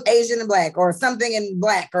else looked Asian and Black or something in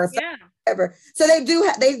Black or something. Yeah. Ever. So they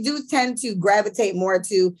do tend to gravitate more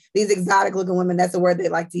to these exotic looking women. That's the word they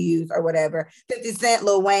like to use or whatever. 50 Cent,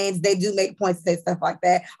 Lil Wayne's, they do make points to say stuff like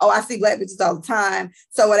that. Oh, I see Black bitches all the time.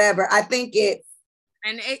 So whatever. I think it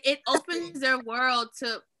opens their world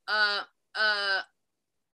to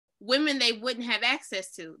women they wouldn't have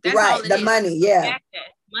access to. That's right. All it the is. Money, yeah.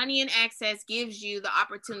 Money and access gives you the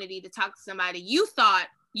opportunity to talk to somebody you thought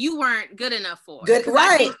you weren't good enough for. Good,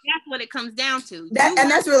 right. I think that's what it comes down to.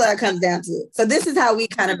 That's really what it comes down to. So this is how we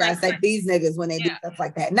kind of dissect these niggas when they do stuff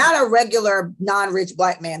like that. Not a regular non-rich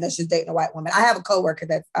Black man that's just dating a white woman. I have a coworker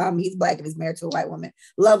that's he's Black and he's married to a white woman.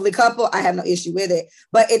 Lovely couple. I have no issue with it.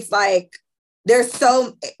 But it's like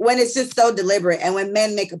when it's just so deliberate and when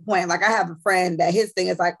men make a point, like I have a friend that his thing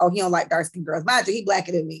is like, oh, he don't like dark-skinned girls. Mind you, he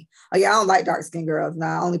Blacker than me. Oh yeah, I don't like dark-skinned girls. No,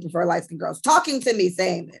 I only prefer light-skinned girls. Talking to me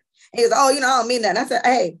saying this. He goes, oh, I don't mean that. And I said,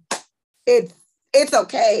 hey, it's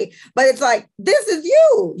okay. But it's like, this is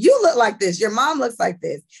you. You look like this. Your mom looks like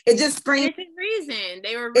this. It just screams. It's a reason.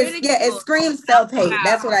 They were ridiculous. Yeah, it screams self-hate.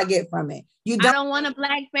 That's what I get from it. I don't want a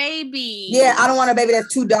Black baby. Yeah, I don't want a baby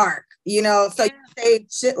that's too dark. So you say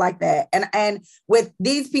shit like that. And with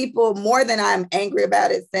these people, more than I'm angry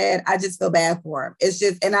about it said, I just feel bad for him. It's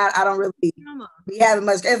just, and I don't really be having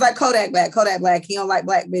much. It's like Kodak Black. He don't like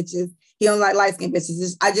Black bitches. He don't like light-skinned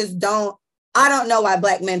bitches. I don't know why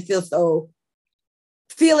Black men feel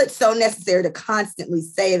it so necessary to constantly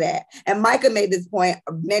say that. And Micah made this point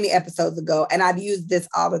many episodes ago, and I've used this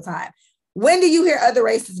all the time. When do you hear other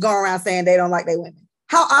races going around saying they don't like their women?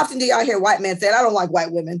 How often do y'all hear white men say, I don't like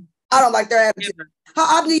white women? I don't like their attitude. How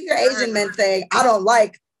often do you hear Asian men saying, I don't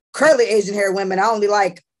like curly Asian hair women. I only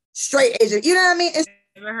like straight Asian. You know what I mean?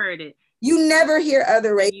 Never heard it. You never hear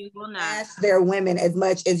other races bash their women as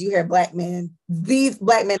much as you hear Black men. These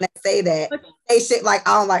Black men that say that, they shit like,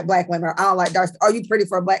 I don't like Black women, or I don't like dark. Are you pretty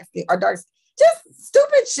for a Black skin or dark? Just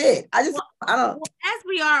stupid shit. I don't. As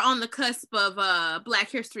we are on the cusp of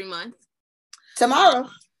Black History Month tomorrow.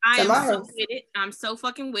 I am so with it. I'm so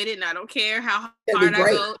fucking with it, and I don't care how hard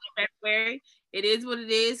I go in February. It is what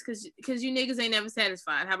it is, because you niggas ain't never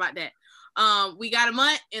satisfied. How about that? We got a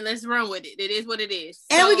month and let's run with it. It is what it is.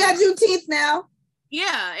 And we got Juneteenth now.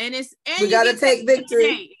 Yeah, and we gotta take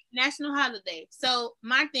victory. National holiday. So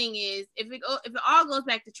my thing is, if it all goes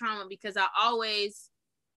back to trauma, because I always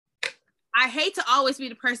I hate to always be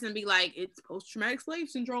the person to be like, it's post-traumatic slave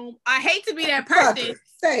syndrome. I hate to be that person.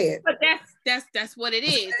 Say it. But that's what it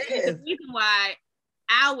is. It's the reason why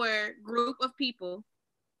our group of people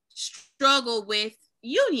struggle with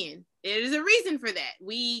union. There's a reason for that.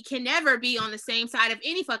 We can never be on the same side of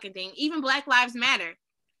any fucking thing. Even Black Lives Matter.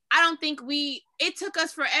 I don't think it took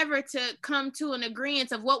us forever to come to an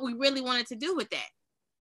agreement of what we really wanted to do with that.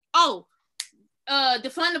 Oh,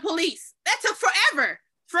 defund the police. That took forever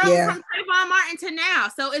from Trayvon Martin to now.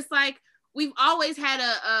 So it's like we've always had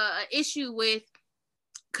a issue with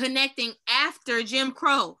connecting after Jim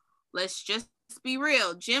Crow. Let's just be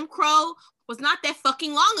real. Jim Crow was not that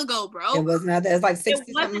fucking long ago, bro. It was not that. It's like 60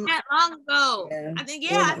 It wasn't that long ago. Yeah. I think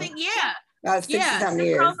About 60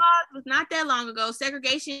 years. Laws was not that long ago.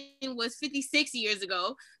 Segregation was 56 years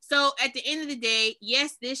ago. So at the end of the day,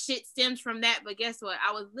 yes, this shit stems from that. But guess what?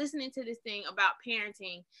 I was listening to this thing about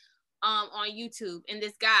parenting on YouTube, and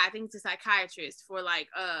this guy, I think it's a psychiatrist for like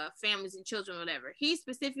families and children, or whatever. He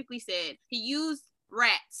specifically said, he used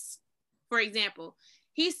rats, for example.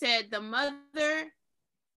 He said the mother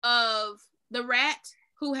of the rat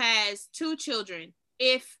who has 2 children,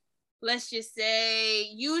 if let's just say,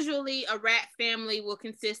 usually a rat family will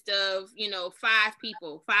consist of, 5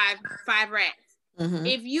 people, five rats. Mm-hmm.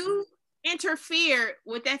 If you interfere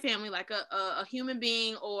with that family, like a human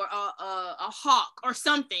being or a hawk or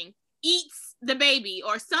something eats the baby,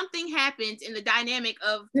 or something happens in the dynamic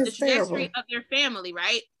of the trajectory of your family,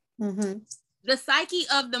 right? Mm-hmm. The psyche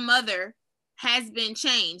of the mother has been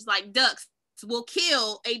changed. Like ducks will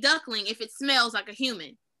kill a duckling if it smells like a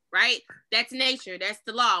human. Right? That's nature. That's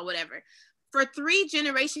the law, whatever. For 3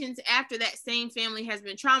 generations after that same family has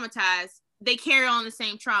been traumatized, they carry on the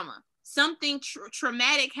same trauma. Something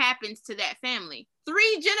traumatic happens to that family.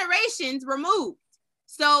 3 generations removed.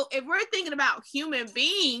 So if we're thinking about human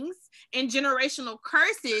beings and generational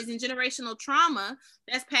curses and generational trauma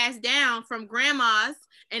that's passed down from grandmas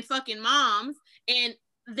and fucking moms, and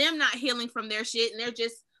them not healing from their shit, and they're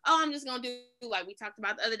just, I'm just gonna do, like we talked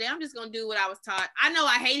about the other day, I'm just gonna do what I was taught. I know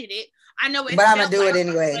I hated it. I know it, but I'm gonna do it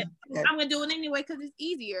anyway. I'm gonna do it anyway because it's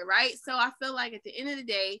easier, right? So I feel like at the end of the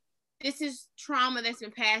day, this is trauma that's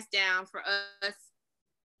been passed down for us.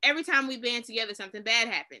 Every time we band together, something bad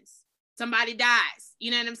happens. Somebody dies.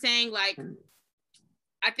 You know what I'm saying? Like,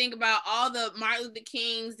 I think about all the Martin Luther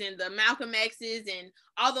Kings and the Malcolm X's and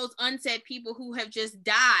all those unsaid people who have just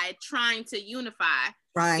died trying to unify.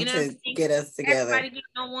 Trying to get us together. Everybody getting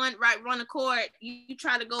on one accord. You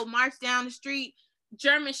try to go march down the street,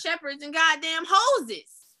 German shepherds and goddamn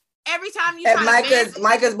hoses. Every time you and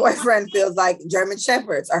Micah's boyfriend feels like German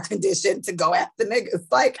shepherds are conditioned to go after niggas.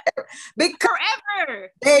 Like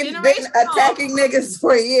forever. They've been attacking niggas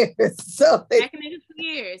for years. So attacking niggas for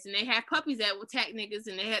years. And they have puppies that will attack niggas,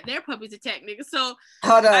 and they have their puppies attack niggas. So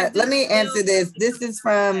hold on. Let me answer this. This is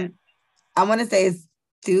from, I want to say it's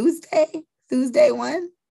Tuesday 1.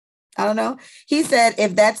 I don't know. He said,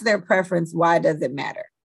 if that's their preference, why does it matter?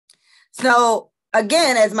 So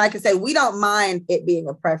again, as Micah said, we don't mind it being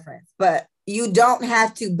a preference, but you don't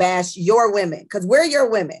have to bash your women because we're your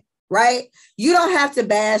women, right? You don't have to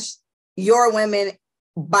bash your women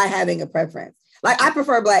by having a preference. Like, I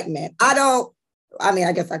prefer Black men. I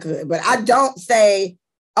guess I could, but I don't say,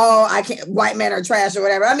 oh, I can't, white men are trash or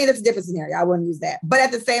whatever. I mean, it's a different scenario. I wouldn't use that. But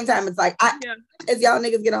at the same time, it's like, as y'all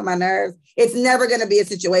niggas get on my nerves, it's never going to be a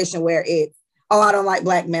situation where it's, oh, I don't like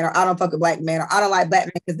Black men, or I don't fuck with Black men, or I don't like Black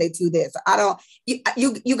men because they do this. Or I don't,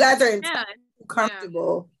 you guys are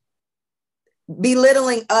comfortable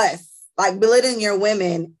belittling us, like belittling your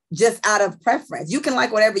women just out of preference. You can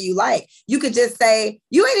like whatever you like. You could just say,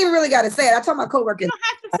 you ain't even really got to say it. I told my coworker. You don't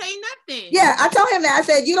have to say nothing. Yeah, I told him that. I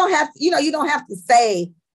said, you don't have to, you don't have to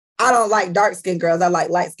say, I don't like dark-skinned girls. I like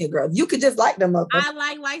light-skinned girls. You could just like them. I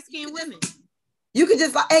like light-skinned women. You could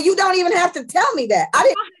just like, and you don't even have to tell me that. I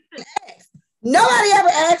didn't ask. Nobody ever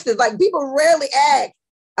asks us. Like, people rarely ask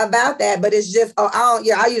about that, but it's just,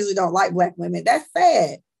 I usually don't like Black women. That's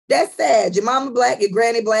sad. That's sad. Your mama Black, your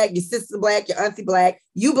granny Black, your sister Black, your auntie Black,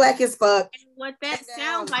 you Black as fuck. And what that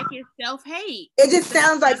sounds like is self-hate. It just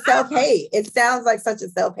sounds like self-hate. It sounds like such a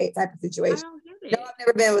self-hate type of situation. I don't get it. No, I've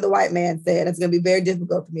never been with a white man. Said it's going to be very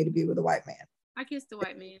difficult for me to be with a white man. I kissed a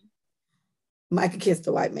white man. Micah kissed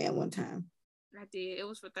a white man one time. I did. It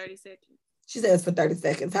was for 30 seconds. She said it's for 30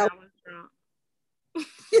 seconds. How? I was drunk.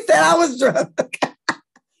 She said I was drunk.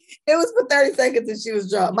 It was for 30 seconds and she was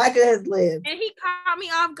drunk. Micah has lived. And he caught me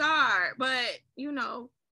off guard, but he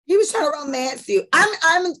was trying to romance you.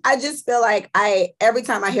 I just feel like every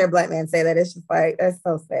time I hear a Black man say that, it's just like, that's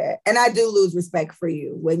so sad. And I do lose respect for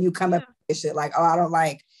you when you come up with this shit like, oh, I don't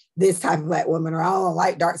like this type of black woman, or I don't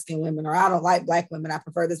like dark-skinned women, or I don't like black women, I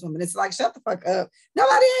prefer this woman. It's like, shut the fuck up.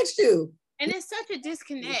 Nobody asked you. And it's such a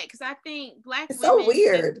disconnect, because I think it's so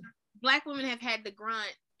weird. Black women have had the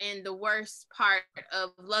grunt and the worst part of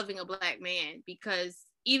loving a black man, because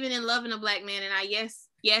even in loving a black man, and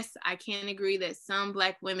yes, I can agree that some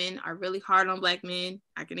black women are really hard on black men.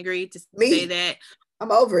 I can agree to say that.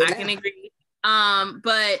 I'm over it. I can agree.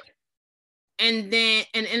 But and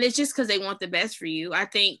it's just because they want the best for you. I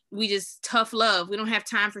think we just tough love. We don't have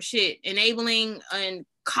time for shit. Enabling and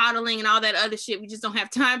coddling and all that other shit. We just don't have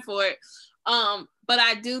time for it. But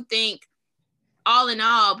I do think, all in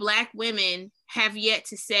all, black women have yet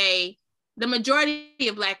to say, the majority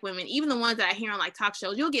of black women, even the ones that I hear on like talk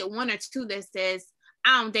shows, you'll get one or two that says,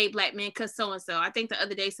 I don't date black men because so-and-so. I think the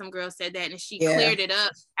other day some girl said that, and she cleared it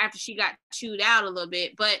up after she got chewed out a little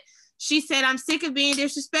bit. But she said, I'm sick of being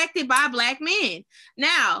disrespected by black men.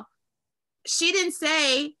 Now, she didn't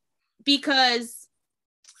say, because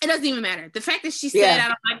it doesn't even matter. The fact that she said, I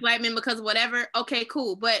don't like black men because of whatever, okay,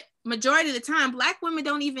 cool. But majority of the time, black women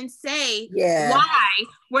don't even say why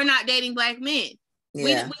we're not dating black men.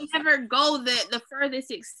 We never go the furthest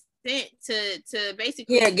extent to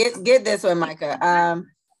basically. Yeah, get this one, Micah.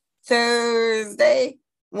 Thursday,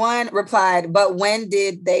 one replied, but when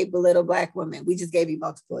did they belittle black women? We just gave you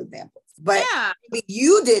multiple examples. But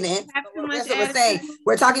you didn't. That's what we're saying.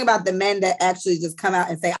 We're talking about the men that actually just come out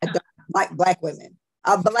and say, I don't like black women.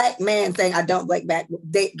 A black man saying, I don't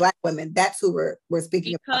date black women. That's who we're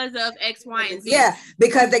speaking about. Because of X, Y, and Z. Yeah,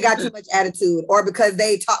 because they got too much attitude, or because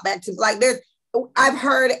they talk back to, like, I've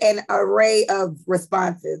heard an array of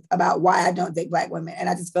responses about why I don't date black women. And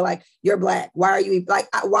I just feel like, you're black. Why are you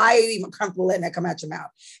even comfortable letting that come out your mouth?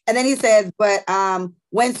 And then he says, but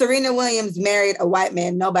when Serena Williams married a white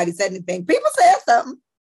man, nobody said anything. People said something.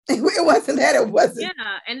 It wasn't that. It wasn't.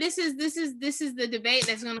 Yeah. And this is the debate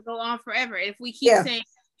that's going to go on forever. If we keep saying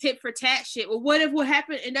tit for tat shit, well, what if what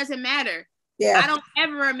happened? It doesn't matter. Yeah. I don't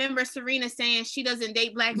ever remember Serena saying she doesn't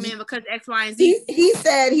date black men because X, Y, and Z. He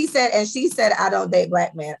said, and she said, I don't date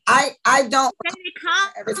black men. I don't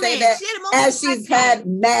ever say that, as she's had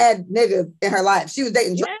mad niggas in her life. She was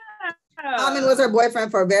dating Common was her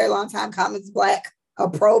boyfriend for a very long time. Common's black, a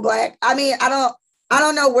pro-black. I mean, I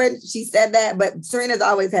don't know where she said that, but Serena's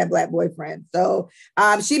always had black boyfriends. So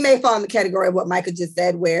she may fall in the category of what Micah just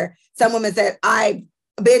said, where some women said, I've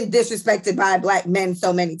been disrespected by black men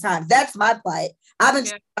so many times. That's my plight. I've been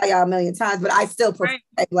by y'all a million times, but I still prefer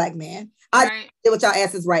a black man. I deal with y'all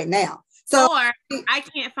asses right now. So or I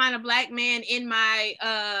can't find a black man in my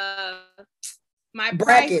my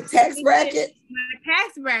bracket, tax bracket. My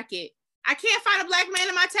tax bracket. I can't find a black man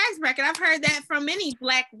in my tax bracket. I've heard that from many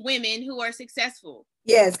black women who are successful.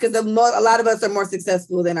 Yes, because a lot of us are more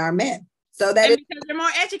successful than our men. So that because they're more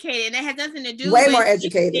educated, and that has nothing to do way with more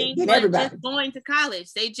educated than everybody. Just going to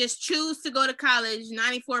college. They just choose to go to college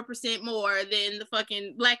 94% more than the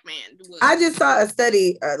fucking black man would. I just saw a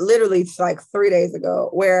study literally like 3 days ago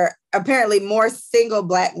where apparently more single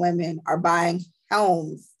black women are buying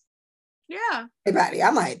homes. Yeah. Everybody.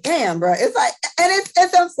 I'm like, damn, bro. It's like, and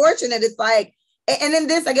it's unfortunate. It's like, and then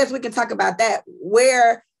this, I guess we can talk about that,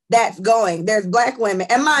 where that's going. There's black women,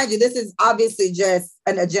 and mind you, this is obviously just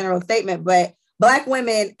a general statement, but black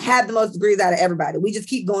women have the most degrees out of everybody. We just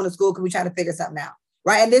keep going to school because we try to figure something out,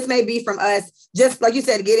 right? And this may be from us, just like you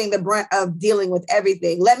said, getting the brunt of dealing with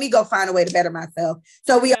everything. Let me go find a way to better myself.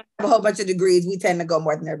 So we all have a whole bunch of degrees. We tend to go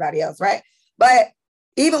more than everybody else, right? But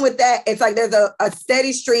even with that, it's like there's a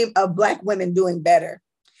steady stream of black women doing better.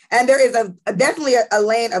 And there is definitely a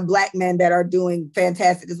lane of black men that are doing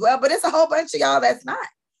fantastic as well. But it's a whole bunch of y'all that's not.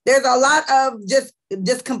 There's a lot of just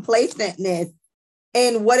complacentness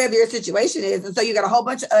in whatever your situation is. And so you got a whole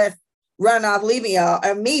bunch of us running off, leaving y'all.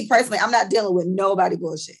 And me personally, I'm not dealing with nobody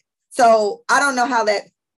bullshit. So I don't know how that,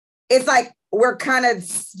 it's like we're kind of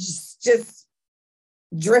just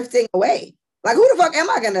drifting away. Like, who the fuck am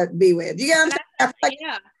I going to be with? You get what I'm saying? Like,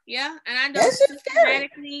 yeah. And I know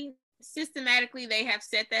systematically they have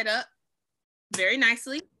set that up very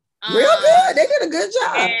nicely. Real good. They did a good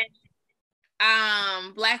job.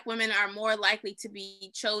 And black women are more likely to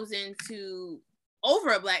be chosen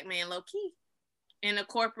over a black man, low key, in a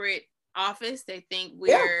corporate office. They think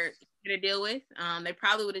we're to deal with. They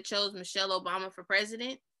probably would have chose Michelle Obama for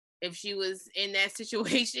president if she was in that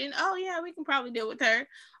situation. Oh yeah, we can probably deal with her.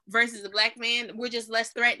 Versus a black man, we're just less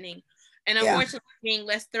threatening, and unfortunately, being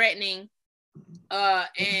less threatening, and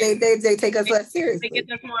they take us less seriously. They give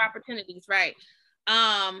us more opportunities, right?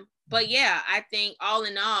 But yeah, I think all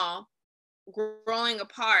in all, growing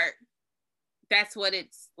apart, that's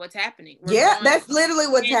what's happening. That's literally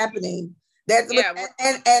what's happening. That's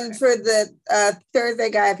and for the Thursday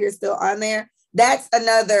guy, if you're still on there, that's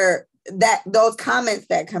another that those comments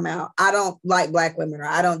that come out. I don't like black women, or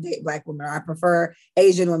I don't date black women, or I prefer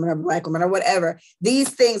Asian women or black women, or whatever. These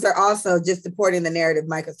things are also just supporting the narrative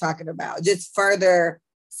Mike is talking about, just further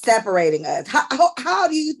separating us. How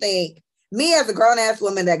do you think me as a grown ass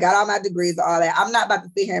woman that got all my degrees, all that, I'm not about to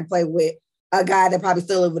sit here and play with a guy that probably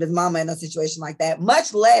still live with his mama in a situation like that,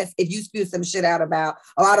 much less if you spew some shit out about,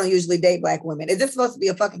 oh, I don't usually date black women. Is this supposed to be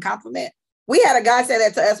a fucking compliment? We had a guy say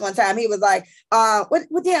that to us one time. He was like,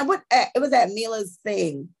 it was at Mila's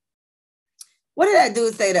thing. What did that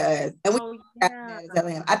dude say to us? And we tell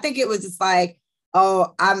him. I think it was just like,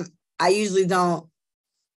 oh, I usually don't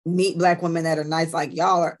meet black women that are nice like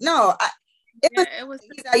y'all are. No, I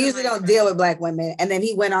usually don't deal with black women. And then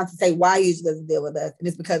he went on to say why he usually doesn't deal with us. And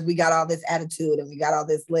it's because we got all this attitude and we got all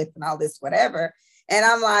this lift and all this whatever. And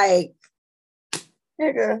I'm like,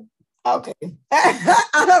 nigga, okay. I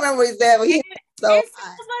don't remember what he said, but it's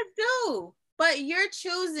do. But you're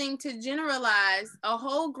choosing to generalize a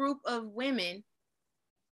whole group of women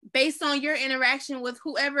based on your interaction with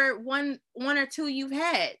whoever one or two you've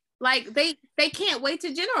had. Like they can't wait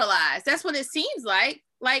to generalize. That's what it seems like.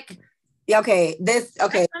 Like, okay. The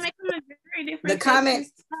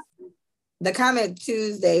comment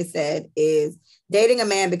Tuesday said is dating a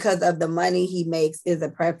man because of the money he makes is a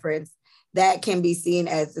preference that can be seen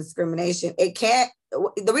as discrimination. It can't.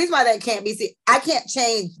 The reason why that can't be seen, I can't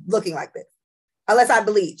change looking like this unless I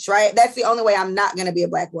bleach, right? That's the only way I'm not going to be a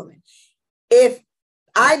black woman. If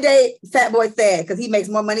I date Fat Boy Said because he makes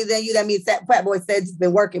more money than you, that means Fat Boy Said's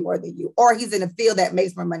been working more than you, or he's in a field that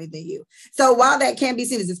makes more money than you. So while that can be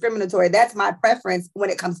seen as discriminatory, that's my preference when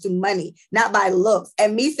it comes to money, not by looks.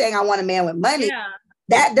 And me saying I want a man with money,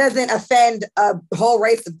 that doesn't offend a whole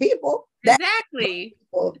race of people. Exactly.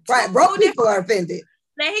 Right. Broke people are offended.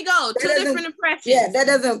 There you go. Two different impressions. Yeah, that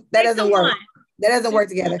doesn't work. That doesn't work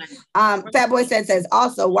together. Fat Boy says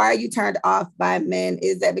also, why are you turned off by men?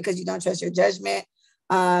 Is that because you don't trust your judgment?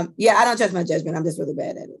 Yeah, I don't trust my judgment. I'm just really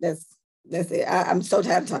bad at it. That's it. I'm so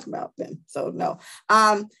tired of talking about them. So no.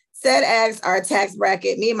 Said asks our tax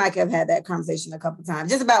bracket. Me and Mike have had that conversation a couple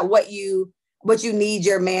times, just about what you need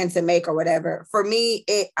your man to make or whatever. For me,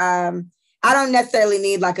 I don't necessarily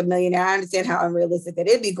need like a millionaire. I understand how unrealistic that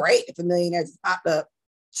it'd be great if a millionaire just popped up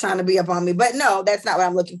trying to be up on me, but no, that's not what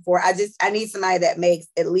I'm looking for. I need somebody that makes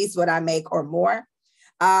at least what I make or more.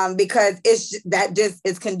 Because that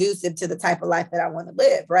is conducive to the type of life that I want to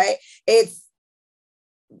live, right?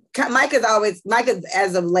 Mike is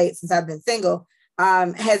as of late, since I've been single,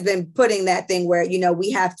 has been putting that thing where,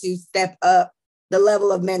 we have to step up the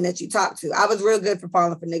level of men that you talk to. I was real good for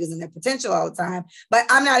falling for niggas and their potential all the time, but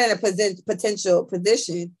I'm not in a potential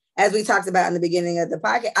position, as we talked about in the beginning of the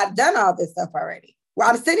podcast. I've done all this stuff already. Well,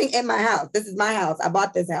 I'm sitting in my house. This is my house. I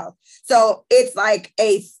bought this house. So it's like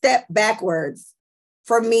a step backwards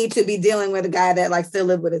for me to be dealing with a guy that like still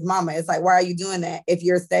live with his mama. It's like, why are you doing that if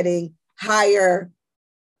you're setting higher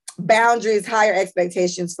boundaries, higher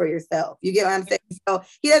expectations for yourself? You get what I'm saying? So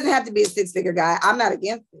he doesn't have to be a 6-figure guy. I'm not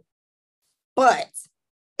against it, but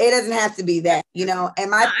it doesn't have to be that, he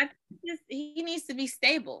needs to be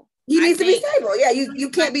stable. He needs to be stable. Yeah, you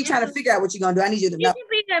can't be trying to figure out what you're gonna do. I need you to know. You can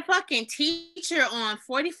be that fucking teacher on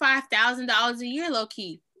 $45,000 a year, low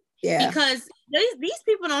key. Yeah, because these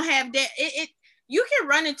people don't have debt. You can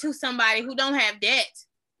run into somebody who don't have debt,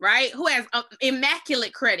 right? Who has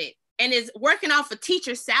immaculate credit and is working off a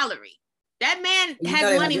teacher's salary. That man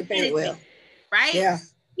has money management, right? Yeah,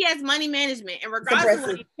 he has money management, and regardless of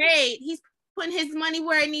what he's paid, he's putting his money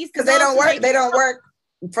where it needs to go. Because they don't work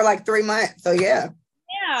for like 3 months. So yeah.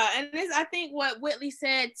 Yeah, and this, I think what Whitley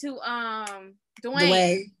said to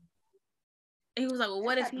Dwayne. He was like, "Well,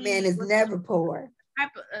 what if man is never poor?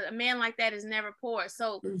 A man like that is never poor."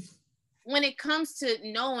 So when it comes to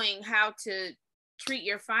knowing how to treat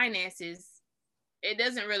your finances, it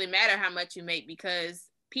doesn't really matter how much you make, because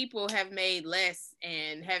people have made less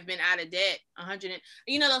and have been out of debt.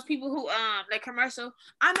 Those people who like commercial,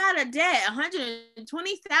 I'm out of debt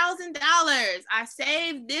 $120,000. I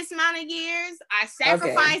saved this amount of years. I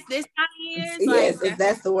sacrificed this amount of years. Yes,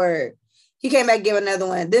 that's the word. He came back and gave another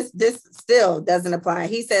one. This still doesn't apply.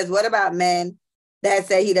 He says, what about men that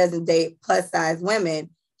say he doesn't date plus size women?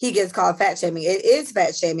 He gets called fat shaming. It is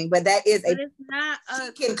fat shaming, but that is she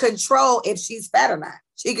can control if she's fat or not.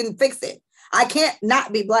 She can fix it. I can't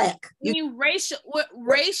not be black.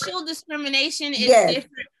 Racial discrimination is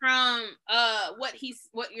different from what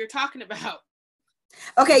you're talking about.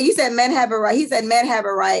 Okay, you said men have a right. He said men have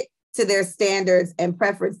a right to their standards and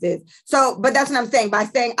preferences. So, but that's what I'm saying. By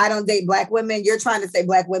saying I don't date Black women, you're trying to say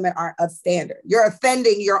Black women aren't of standard. You're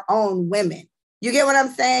offending your own women. You get what I'm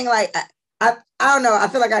saying? Like, I don't know. I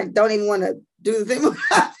feel like I don't even want to do the thing.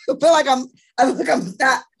 I feel like I'm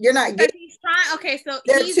not, you're not getting. He's trying, okay, so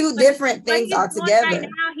they're two different things altogether. Right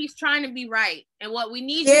now, he's trying to be right. And what we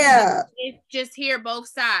need to do is just hear both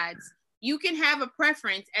sides. You can have a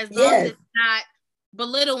preference as long as it's not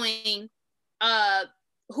belittling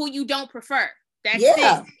who you don't prefer. That's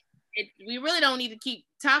it. We really don't need to keep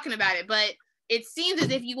talking about it, but it seems as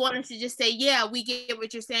if you wanted to just say, yeah, we get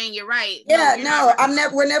what you're saying, you're right.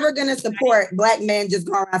 We're never gonna support Black men just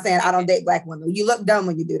going around saying I don't date Black women. You look dumb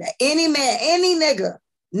when you do that. Any man, any nigga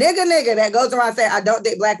that goes around saying I don't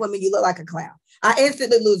date Black women, you look like a clown. I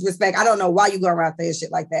instantly lose respect. I don't know why you go around saying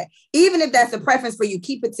shit like that. Even if that's a preference for you,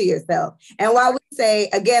 keep it to yourself. And while we say,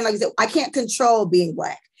 again, like I said, I can't control being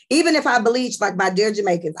Black. Even if I bleach like my dear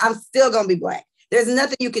Jamaicans, I'm still gonna be Black. There's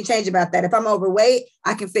nothing you can change about that. If I'm overweight,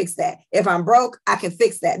 I can fix that. If I'm broke, I can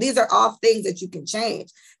fix that. These are all things that you can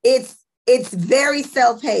change. It's very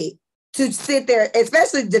self-hate to sit there,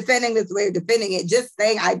 especially defending this way of defending it, just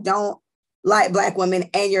saying I don't like Black women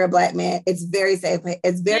and you're a Black man. It's very safe.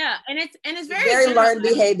 It's very and it's very learned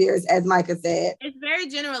behaviors, as Micah said. It's very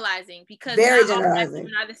generalizing because very not generalizing. all Black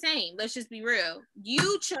women are the same. Let's just be real.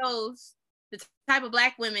 You chose the type of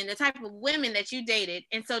Black women, the type of women that you dated,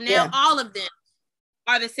 and so now all of them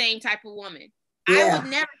are the same type of woman. I would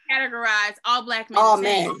never categorize all Black men the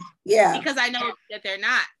same. Because I know that they're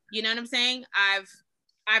not. You know what I'm saying?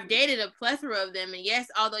 I've dated a plethora of them, and yes,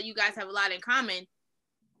 although you guys have a lot in common,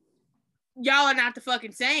 y'all are not the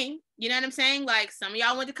fucking same. You know what I'm saying? Like, some of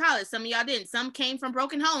y'all went to college, some of y'all didn't. Some came from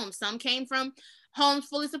broken homes, some came from homes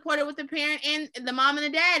fully supported with the parent and the mom and the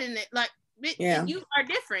dad, and you are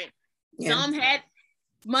different. Some had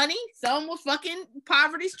money, some was fucking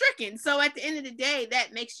poverty stricken. So at the end of the day,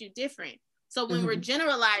 that makes you different. So when we're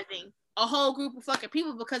generalizing a whole group of fucking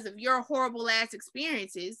people because of your horrible ass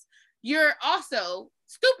experiences, you're also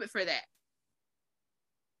stupid for that.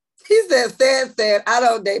 He said, I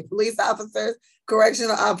don't date police officers,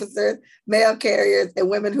 correctional officers, mail carriers,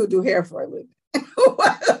 and women who do hair for a living.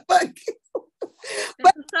 What the fuck?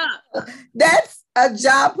 But that's a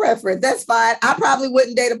job preference. That's fine. I probably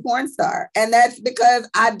wouldn't date a porn star. And that's because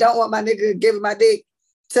I don't want my nigga giving my dick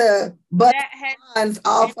to butt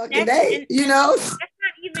all fucking day. You know? That's not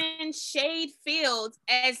even shade fields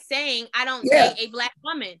as saying I don't date a Black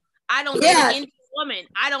woman. I don't date an Indian woman.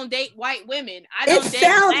 I don't date white women. It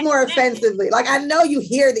sounds more offensively. Like, I know you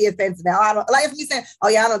hear the offense now. I don't like if you say, oh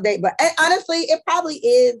yeah, I don't date, but honestly, it probably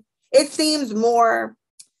is. It seems more.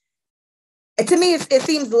 To me, it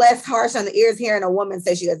seems less harsh on the ears hearing a woman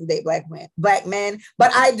say she doesn't date Black men.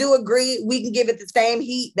 But I do agree we can give it the same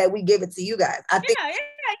heat that we give it to you guys. I think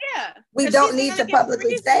we don't need to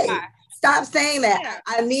publicly say. Stop saying that.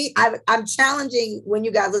 I'm challenging when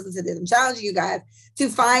you guys listen to this. I'm challenging you guys to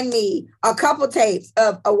find me a couple tapes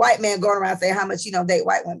of a white man going around saying how much you don't date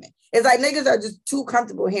white women. It's like niggas are just too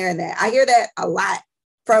comfortable hearing that. I hear that a lot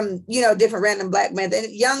from, different random Black men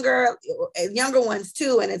and younger ones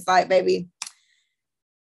too. And it's like, baby,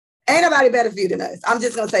 ain't nobody better for you than us. I'm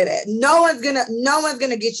just gonna say that. No one's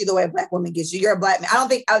gonna get you the way a Black woman gets you. You're a Black man. I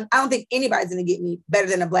don't think anybody's gonna get me better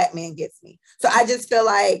than a Black man gets me. So I just feel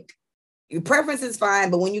like your preference is fine,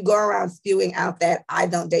 but when you go around spewing out that I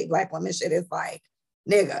don't date Black women shit, it's like,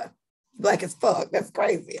 nigga, Black as fuck. That's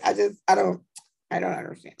crazy. I don't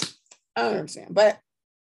understand. I don't understand. But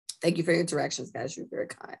thank you for your interactions, guys. You're very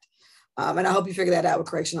kind. And I hope you figure that out with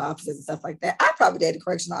correctional officers and stuff like that. I probably dated a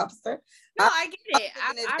correctional officer. No, I get it.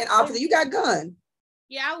 An officer, you got a gun.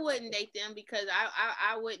 Yeah, I wouldn't date them because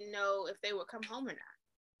I wouldn't know if they would come home or not.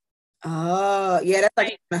 Oh, yeah, that's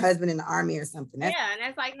like a husband in the army or something. And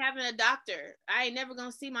that's like having a doctor. I ain't never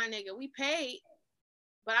gonna see my nigga. We paid,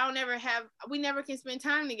 but we never can spend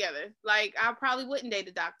time together. Like, I probably wouldn't date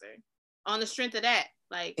a doctor on the strength of that.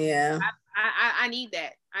 Like, I need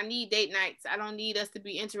that. I need date nights. I don't need us to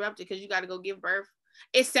be interrupted because you got to go give birth.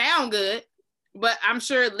 It sounds good, but I'm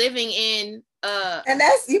sure living in and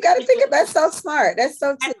that's, you got to think about, that's so smart. That's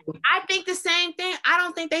so true. I think the same thing. I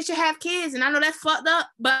don't think they should have kids, and I know that's fucked up,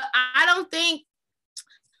 but I don't think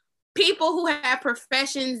people who have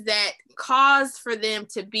professions that cause for them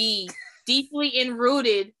to be deeply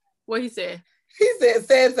enrooted. What he said? He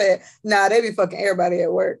said, nah, they be fucking everybody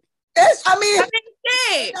at work. Doctors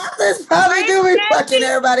probably do be fucking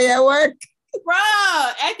everybody at work. Bro,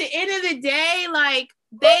 at the end of the day, like,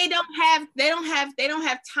 they don't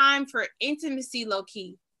have time for intimacy, low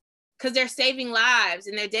key, because they're saving lives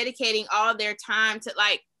and they're dedicating all their time to,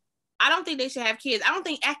 like, I don't think they should have kids. I don't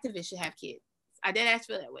think activists should have kids. I did ask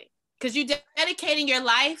for that way. because you're dedicating your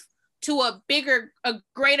life to a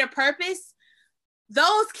greater purpose.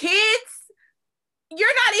 Those kids, you're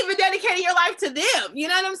not even dedicating your life to them. You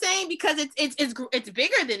know what I'm saying? Because it's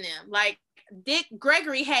bigger than them. Like Dick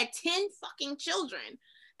Gregory had 10 fucking children.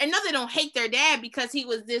 And no, they don't hate their dad because he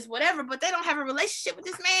was this, whatever, but they don't have a relationship with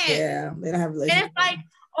this man. Yeah, they don't have a relationship. And it's like,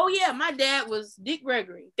 oh yeah, my dad was Dick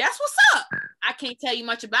Gregory. That's what's up. I can't tell you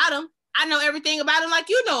much about him. I know everything about him like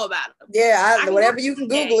you know about him. Yeah, whatever you can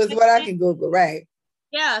Google is what I can Google, right?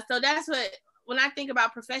 Yeah, so that's what, when I think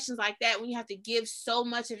about professions like that, when you have to give so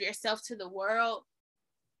much of yourself to the world,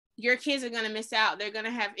 your kids are going to miss out. They're going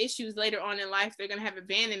to have issues later on in life. They're going to have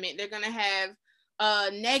abandonment. They're going to have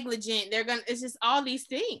negligent. It's just all these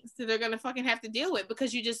things that they're going to fucking have to deal with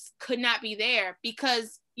because you just could not be there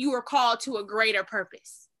because you were called to a greater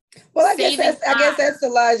purpose. Well, I guess that's the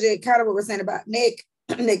logic, kind of what we're saying about Nick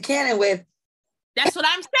Cannon with. That's what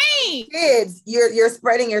I'm saying. Kids, you're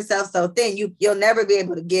spreading yourself so thin. You'll never be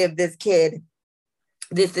able to give this kid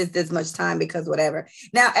this much time because whatever.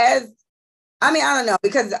 Now, I don't know,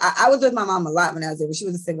 because I was with my mom a lot when I was there. She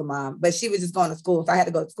was a single mom, but she was just going to school. So I had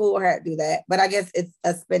to go to school or had to do that. But I guess it's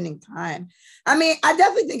a spending time. I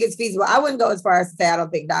definitely think it's feasible. I wouldn't go as far as to say I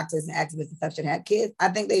don't think doctors and activists and stuff should have kids. I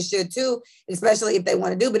think they should too, especially if they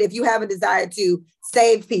want to do. But if you have a desire to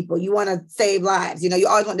save people, you want to save lives, you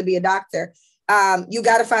always want to be a doctor. You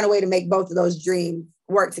got to find a way to make both of those dreams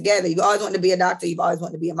work together. You always want to be a doctor. You've always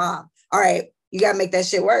wanted to be a mom. All right, you got to make that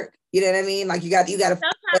shit work. You know what I mean? Like you got to.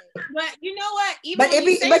 But you know what? But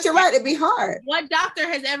you're right. It'd be hard. What doctor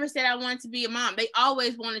has ever said I wanted to be a mom? They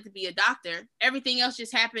always wanted to be a doctor. Everything else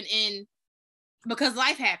just happened because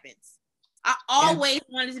life happens. I always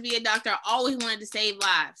wanted to be a doctor. I always wanted to save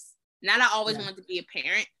lives. Not I always wanted to be a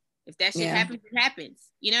parent. If that shit happens, it happens.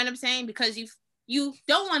 You know what I'm saying? Because you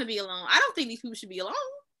don't want to be alone. I don't think these people should be alone.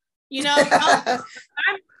 But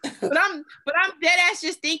I'm dead ass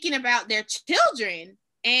just thinking about their children.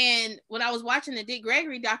 And when I was watching the Dick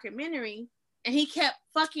Gregory documentary, and he kept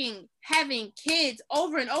fucking having kids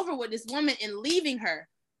over and over with this woman and leaving her,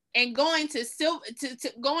 and going to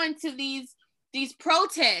going to these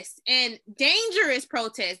protests and dangerous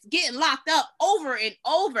protests, getting locked up over and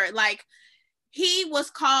over. Like he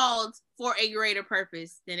was called for a greater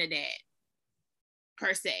purpose than a dad,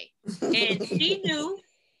 per se. And she knew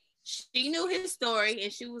his story,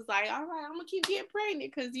 and she was like, all right, I'm gonna keep getting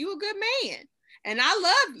pregnant because you a good man. And I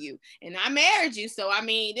love you, and I married you. So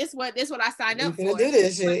this what I signed up for. Do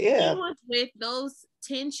this shit, yeah. He was with those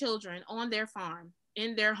 10 children on their farm,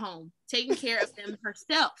 in their home, taking care of them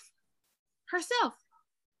herself.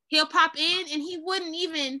 He'll pop in, and he wouldn't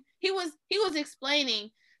even. He was explaining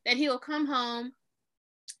that he'll come home.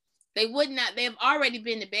 They've already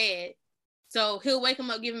been to bed, so he'll wake them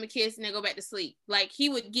up, give them a kiss, and then go back to sleep. Like he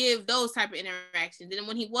would give those type of interactions. And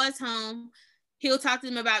when he was home, he'll talk to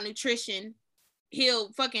them about nutrition.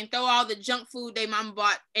 He'll fucking throw all the junk food they mama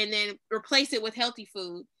bought and then replace it with healthy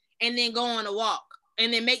food, and then go on a walk,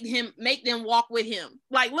 and then make them walk with him.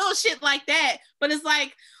 Like little shit like that. But it's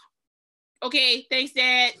like, okay, thanks,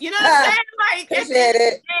 Dad. You know what I'm saying? Like, appreciate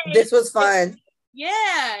it. This was fun.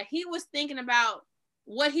 Yeah, he was thinking about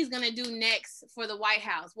what he's gonna do next for the White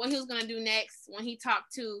House, what he was gonna do next when he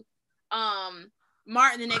talked to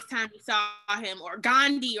Martin the next time he saw him, or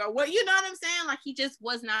Gandhi, or what, you know what I'm saying? Like he just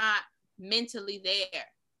was not mentally there,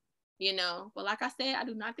 but like I said, I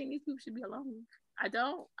do not think these people should be alone. I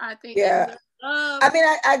don't. I think I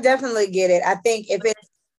definitely get it. I think if it's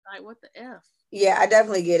like, what the F? Yeah, I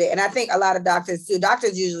definitely get it. And I think a lot of doctors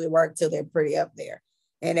usually work till they're pretty up there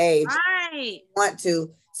in age. Right. Want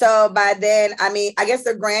to. So by then, I guess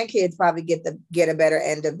their grandkids probably get a better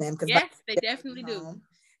end of them. Yes, they definitely do.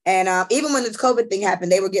 And even when this COVID thing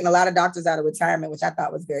happened, they were getting a lot of doctors out of retirement, which I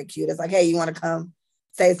thought was very cute. It's like, hey, you want to come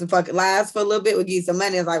say some fucking lies for a little bit? We'll give you some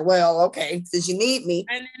money. It's like, well, okay, since you need me.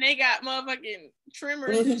 And then they got motherfucking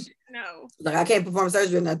trimmers and shit. No. Like, I can't perform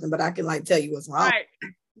surgery or nothing, but I can tell you what's wrong.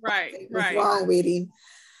 Right. What's wrong with him?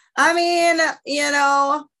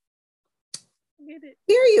 Hear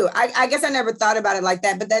you. I guess I never thought about it like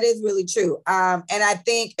that, but that is really true. And I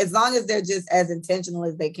think as long as they're just as intentional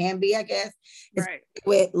as they can be, I guess,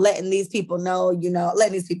 with letting these people know,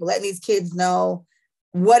 letting these kids know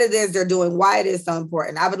what it is they're doing, why it is so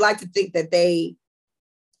important. I would like to think that they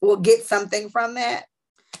will get something from that.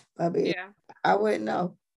 But I wouldn't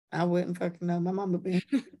know. I wouldn't fucking know. My mama been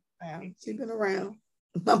around. She's been around.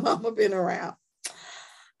 My mama been around.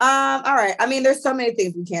 All right. There's so many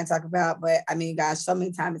things we can't talk about, but gosh, so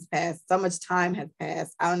much time has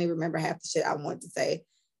passed. I don't even remember half the shit I wanted to say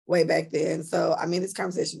way back then. So, this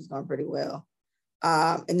conversation was going pretty well.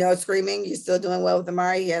 And no screaming. You're still doing well with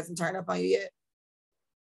Amari. He hasn't turned up on you yet.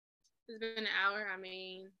 It's been an hour. I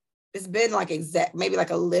mean, it's been like maybe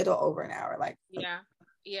like a little over an hour. Like, yeah.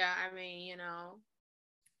 I mean, you know,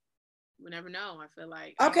 we never know. I feel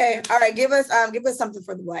like. Okay, all right. Give us something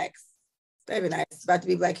for the Blacks. That'd be nice. It's about to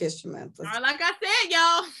be Black History Month. All right, like I said,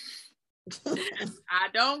 y'all. I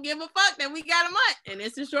don't give a fuck that we got a month and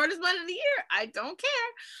it's the shortest month of the year. I don't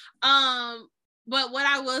care. But what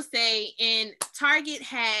I will say, and Target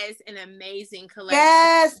has an amazing collection.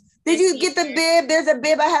 Yes. Did you get the bib? There's a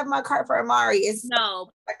bib I have in my cart for Amari. It's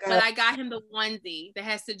no, like but I got him the onesie that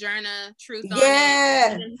has Sojourner Truth on it.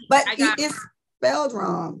 Yeah, but it's spelled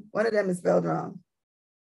wrong. One of them is spelled wrong.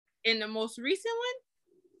 In the most recent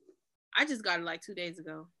one, I just got it like 2 days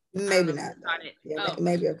ago. Maybe not. Got it. Yeah,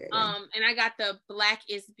 maybe okay. Yeah. And I got the Black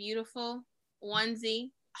is Beautiful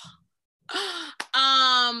onesie.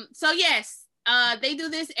 So yes, they do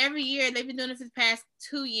this every year. They've been doing it for the past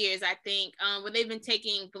 2 years, I think. Where they've been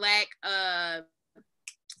taking Black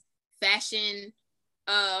fashion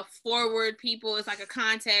forward people. It's like a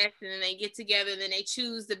contest, and then they get together, and then they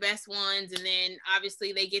choose the best ones, and then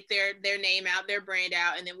obviously they get their name out, their brand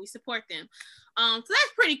out, and then we support them. So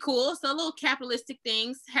that's pretty cool. So little capitalistic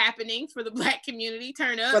things happening for the Black community.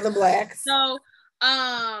 Turn up for the Blacks. So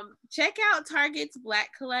check out Target's Black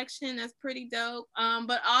collection. That's pretty dope.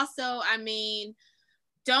 But also, I mean,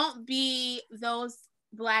 don't be those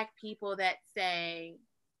Black people that say,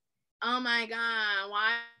 oh my God,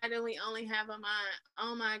 why do we only have a mind?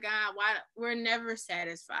 Oh my God, why we're never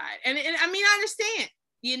satisfied. And I mean, I understand.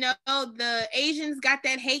 You know, the Asians got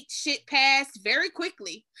that hate shit passed very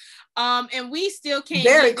quickly. And we still can't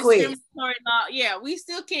get discriminatory law. Yeah, we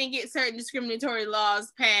still can't get certain discriminatory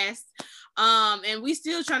laws passed. And we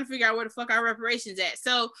still trying to figure out where the fuck our reparations at.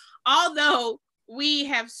 So although we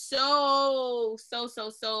have so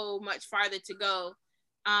much farther to go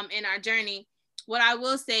in our journey, what I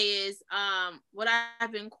will say is what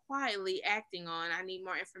I've been quietly acting on, I need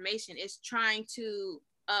more information, is trying to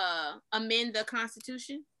amend the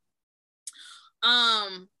Constitution,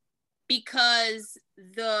 because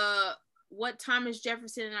what Thomas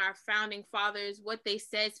Jefferson and our founding fathers, what they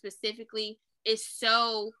said specifically is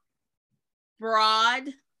so broad.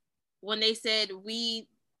 When they said we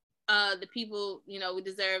the people, you know, we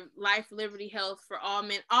deserve life, liberty, health for all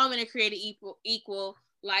men are created equal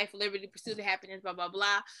life, liberty, pursuit of happiness, blah blah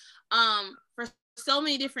blah. For so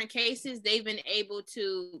many different cases, they've been able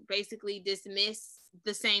to basically dismiss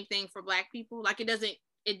the same thing for Black people. Like this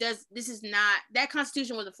is not, that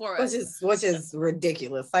Constitution wasn't for us. Which is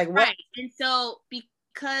ridiculous. Like what? Right. And so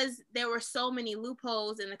because there were so many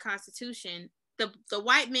loopholes in the Constitution, the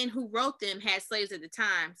white men who wrote them had slaves at the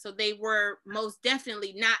time. So they were most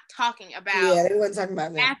definitely not talking about, they weren't talking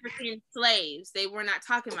about them. African slaves. They were not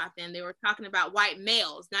talking about them. They were talking about white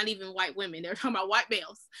males, not even white women. They were talking about white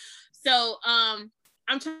males. So I'm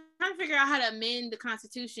trying to figure out how to amend the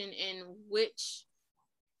Constitution and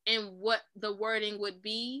what the wording would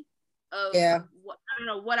be of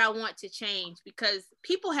what I want to change, because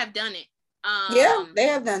people have done it. They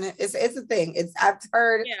have done it. It's a thing. I've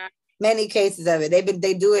heard many cases of it.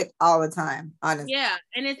 They do it all the time, honestly. Yeah,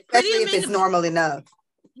 and it's especially if it's normal enough.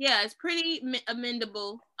 Yeah, it's pretty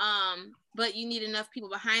amendable. But you need enough people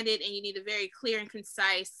behind it, and you need a very clear and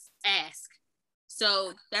concise ask.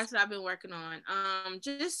 So that's what I've been working on.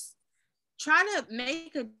 Just try to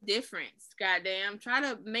make a difference. Goddamn, try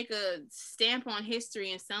to make a stamp on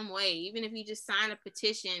history in some way. Even if you just sign a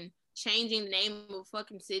petition changing the name of a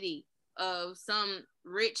fucking city of some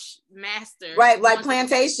rich master, right? Like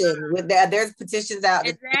Plantation. With that, there's petitions out.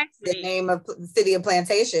 Exactly. The name of the city of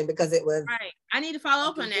Plantation, because it was right. I need to follow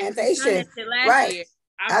up on that. Plantation. Last year.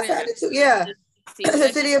 I found it too. Yeah. The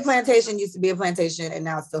city of Plantation used to be a plantation, and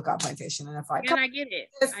now it's still called Plantation. And it's like, and I get it.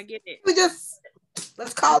 We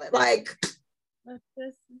let's call it like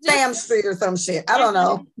Sam Street or some shit. I don't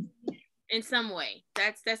know. In some way.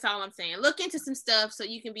 That's all I'm saying. Look into some stuff so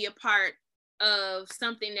you can be a part of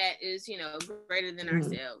something that is, you know, greater than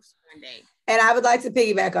ourselves one day. And I would like to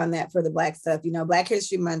piggyback on that for the Black stuff. You know, Black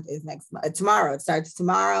History Month is tomorrow. It starts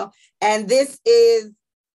tomorrow. And this is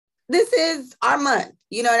our month.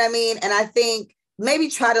 You know what I mean? And I think maybe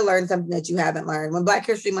try to learn something that you haven't learned. When Black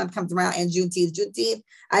History Month comes around and Juneteenth,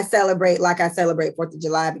 I celebrate like I celebrate 4th of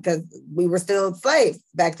July, because we were still slaves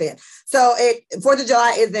back then. So 4th of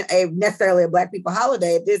July isn't necessarily a Black people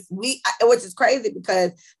holiday this week, which is crazy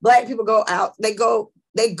because Black people go out, they go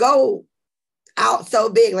out so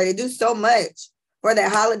big, like they do so much for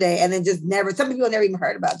that holiday, and then just some people never even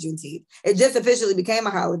heard about Juneteenth. It just officially became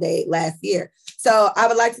a holiday last year. So I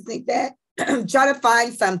would like to think that try to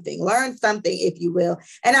find something, learn something, if you will.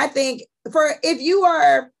 And I think if you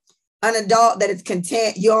are an adult that is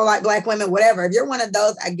content, you don't like Black women, whatever. If you're one of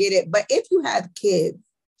those, I get it. But if you have kids,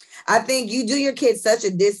 I think you do your kids such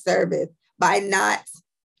a disservice by not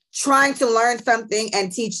trying to learn something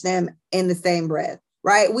and teach them in the same breath,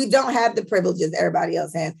 right? We don't have the privileges everybody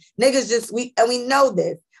else has. Niggas just, we know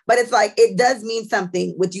this, but it's like, it does mean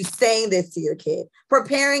something with you saying this to your kid,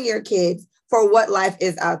 preparing your kids for what life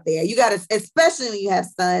is out there. You got to, especially when you have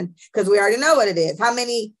sons, because we already know what it is. How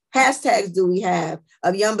many hashtags do we have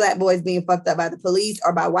of young Black boys being fucked up by the police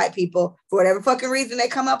or by white people for whatever fucking reason they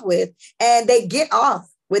come up with? And they get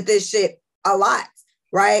off with this shit a lot,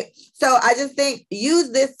 right? So I just think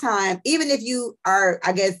use this time, even if you are,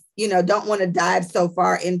 I guess, don't want to dive so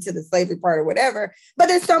far into the slavery part or whatever, but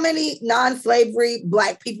there's so many non-slavery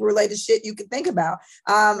Black people related shit you can think about.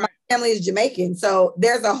 My family is Jamaican, so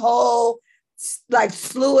there's a whole like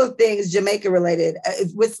slew of things Jamaica related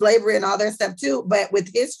with slavery and all their stuff too, but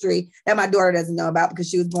with history that my daughter doesn't know about because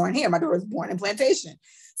she was born here. My daughter was born in Plantation.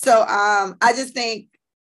 So I just think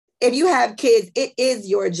if you have kids, it is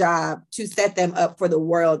your job to set them up for the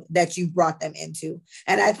world that you brought them into.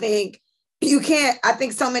 And I think I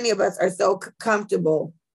think so many of us are so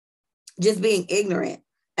comfortable just being ignorant.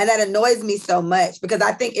 And that annoys me so much because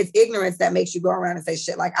I think it's ignorance that makes you go around and say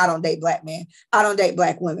shit like, I don't date Black men. I don't date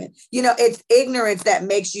Black women. It's ignorance that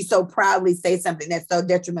makes you so proudly say something that's so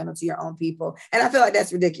detrimental to your own people. And I feel like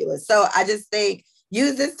that's ridiculous. So I just think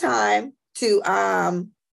use this time to, learn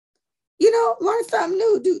something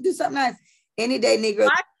new, do something nice. Any day Negro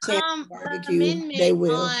barbecue, they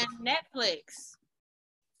will. On Netflix.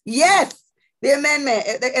 Yes, the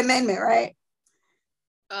amendment, right?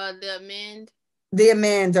 The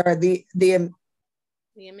amend or the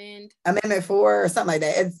Amendment 4 or something like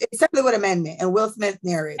that. It's simply what amendment, and Will Smith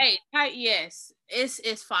narrates. Hey, yes,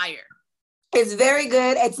 it's fire. It's very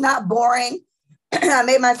good. It's not boring. I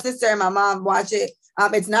made my sister and my mom watch it.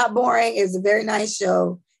 It's not boring. It's a very nice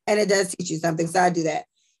show, and it does teach you something. So I do that.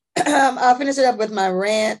 I'll finish it up with my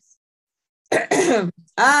rant. I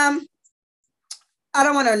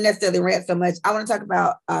don't want to necessarily rant so much. I want to talk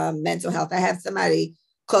about mental health. I have somebody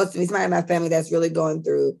close to me, somebody in my family that's really going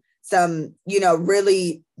through some,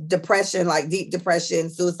 really depression, like deep depression,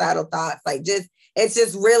 suicidal thoughts, it's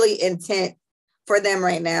just really intense for them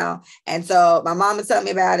right now. And so my mom was telling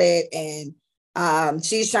me about it, and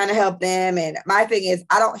she's trying to help them. And my thing is,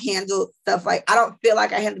 I don't handle stuff I don't feel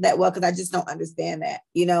like I handle that well because I just don't understand that,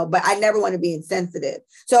 but I never want to be insensitive.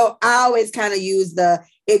 So I always kind of use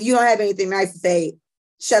if you don't have anything nice to say,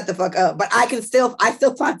 shut the fuck up. But I still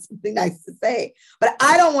find something nice to say. But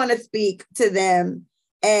I don't want to speak to them.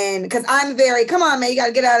 And because I'm come on, man, you got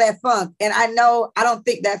to get out of that funk. And I don't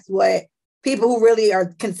think that's what people who really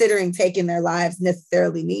are considering taking their lives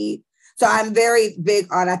necessarily need. So I'm very big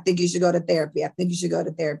on, I think you should go to therapy.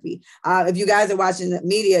 If you guys are watching the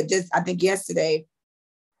media, I think yesterday,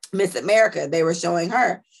 Miss America, they were showing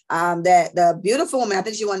her that the beautiful woman, I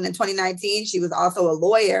think she won in 2019. She was also a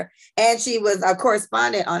lawyer, and she was a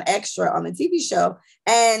correspondent on Extra on the TV show.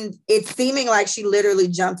 And it's seeming like she literally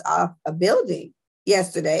jumped off a building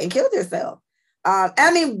yesterday and killed herself.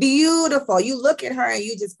 Beautiful. You look at her and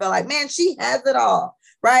you just feel like, man, she has it all,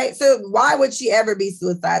 right? So why would she ever be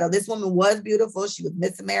suicidal? This woman was beautiful. She was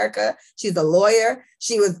Miss America. She's a lawyer.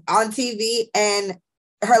 She was on TV, and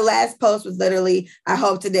her last post was literally, I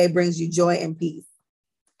hope today brings you joy and peace.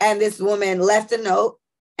 And this woman left a note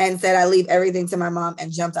and said, I leave everything to my mom,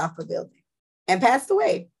 and jumped off a building and passed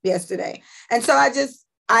away yesterday. And so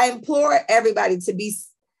I implore everybody to be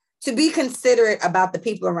considerate about the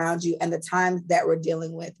people around you and the times that we're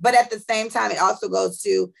dealing with. But at the same time, it also goes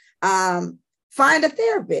to find a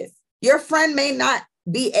therapist. Your friend may not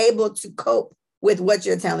be able to cope with what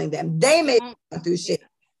you're telling them. They may be going through shit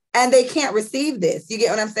and they can't receive this. You get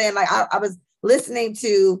what I'm saying? Like I was listening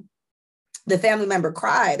to the family member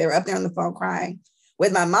cry. They were up there on the phone crying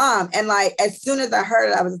with my mom. And like, as soon as I heard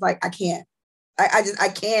it, I was like, I can't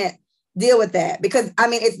deal with that, because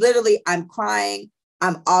it's literally, I'm crying.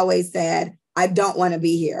 I'm always sad. I don't want to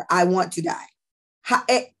be here. I want to die.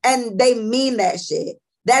 And they mean that shit.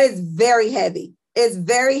 That is very heavy. It's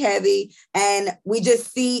very heavy. And we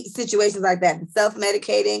just see situations like that.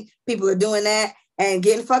 Self-medicating, people are doing that and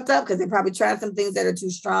getting fucked up because they probably tried some things that are too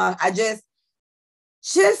strong. I just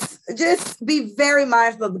be very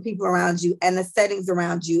mindful of the people around you and the settings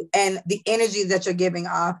around you and the energy that you're giving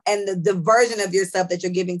off and the version of yourself that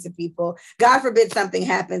you're giving to people. God forbid something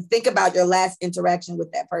happens. Think about your last interaction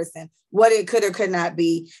with that person, what it could or could not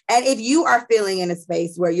be. And if you are feeling in a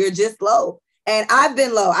space where you're just low, and I've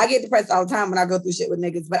been low, I get depressed all the time when I go through shit with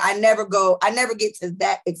niggas, but I never get to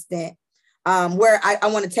that extent where I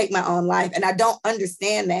want to take my own life. And I don't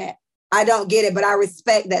understand that I don't get it, but I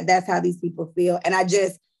respect that that's how these people feel. And I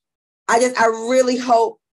really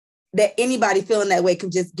hope that anybody feeling that way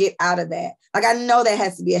can just get out of that. Like, I know that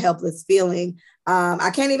has to be a helpless feeling.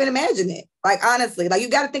 I can't even imagine it. Like, honestly, like, you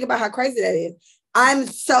got to think about how crazy that is. I'm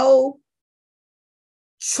so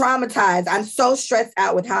traumatized. I'm so stressed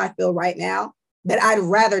out with how I feel right now that I'd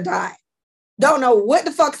rather die. Don't know what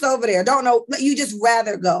the fuck's over there. Don't know. You just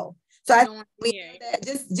rather go. So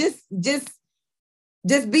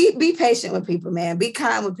just be patient with people, man. Be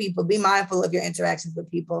kind with people. Be mindful of your interactions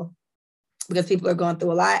with people, because people are going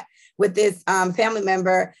through a lot with this family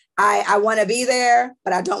member. I want to be there,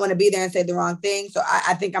 but I don't want to be there and say the wrong thing. So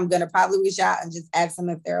I think I'm going to probably reach out and just ask them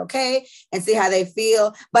if they're okay and see how they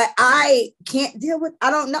feel. But I can't deal with,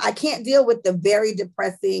 I don't know. I can't deal with the very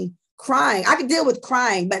depressing crying. I can deal with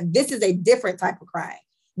crying, but this is a different type of crying.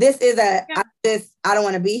 This is I don't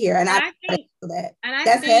want to be here. And I think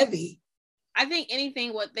that's heavy. I think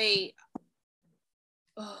anything what they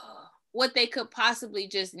could possibly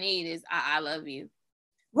just need is I love you.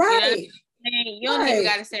 Right. You don't even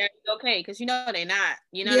got to say it's okay, because you know they're not.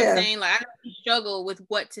 You know what I'm saying? Like, I don't struggle with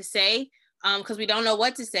what to say because we don't know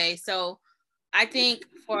what to say. So I think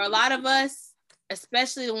for a lot of us,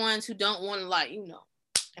 especially the ones who don't want to, like, you know,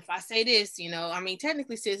 if I say this, you know, I mean,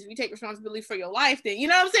 technically, sis, if you take responsibility for your life, then, you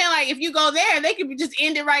know what I'm saying? Like, if you go there, they could just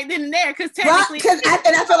end it right then and there, because technically. And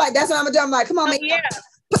I feel like that's what I'm going to do. I'm like, come on,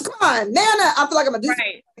 come on, Nana. I feel like I'm going to do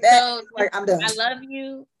right. So, like, I'm done. I love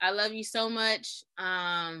you. I love you so much.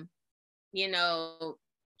 You know,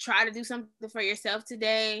 try to do something for yourself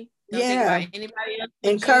today. Don't think about anybody else.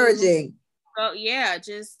 Encouraging.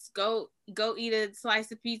 Just go eat a slice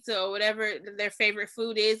of pizza or whatever their favorite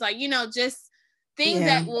food is. Like, you know, just things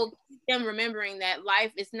that will keep them remembering that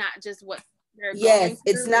life is not just what they're going through.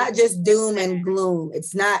 It's not just doom and gloom.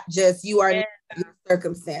 It's not just you are your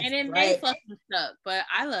circumstances. And it may fucking suck, but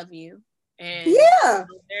I love you. And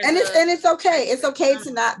and it's okay. It's okay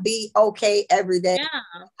to not be okay every day.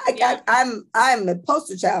 I'm the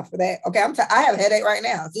poster child for that. Okay, I have a headache right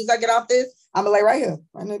now. As soon as I get off this, I'm gonna lay right here.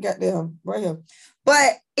 Right here.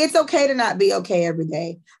 But it's okay to not be okay every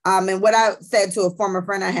day. And what I said to a former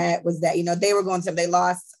friend I had was that, you know, they lost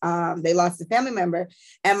a family member,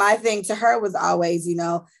 and my thing to her was always, you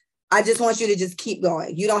know, I just want you to just keep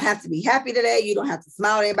going. You don't have to be happy today. You don't have to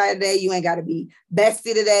smile at anybody today. You ain't got to be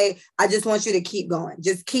bestie today. I just want you to keep going.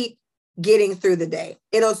 Just keep getting through the day.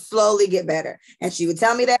 It'll slowly get better. And she would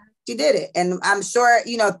tell me that she did it. And I'm sure,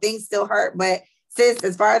 you know, things still hurt, but sis,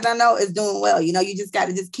 as far as I know, is doing well. You know, you just got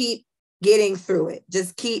to just keep getting through it.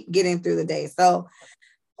 Just keep getting through the day. So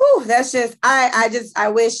that's just, I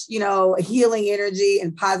wish, you know, healing energy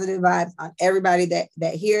and positive vibes on everybody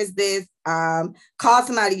that hears this. Call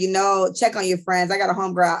somebody, you know, check on your friends. I got a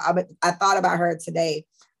homegirl. I thought about her today.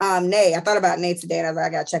 Nay, I thought about Nay today, and I was like, I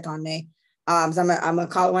got to check on Nay. So I'm gonna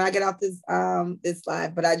call her when I get off this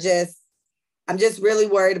live. But I'm just really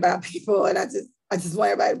worried about people, and I just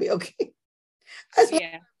want everybody to be okay. I just want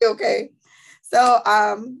everybody to be okay. So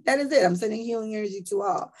that is it. I'm sending healing energy to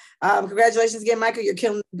all. Congratulations again, Michael. You're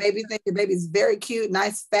killing the baby thing. Your baby's very cute,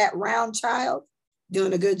 nice, fat, round child.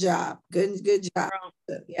 Doing a good job. Good job.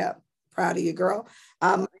 Yeah. Proud of you, girl.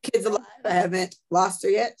 My kid's alive. I haven't lost her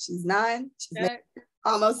yet. She's 9. She's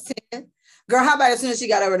almost 10. Girl, how about as soon as she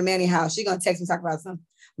got over to Manny's house, she's going to text me, talk about something.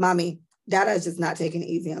 Mommy, Dada's just not taking it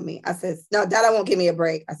easy on me. I said, no, Dada won't give me a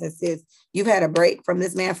break. I said, sis, you've had a break from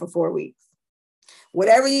this man for 4 weeks.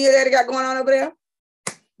 Whatever you got going on over there,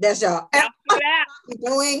 that's y'all. All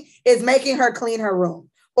you're doing is making her clean her room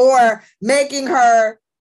or making her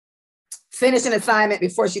finish an assignment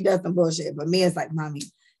before she does some bullshit. But me, it's like, Mommy,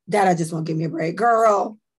 Dada just won't give me a break.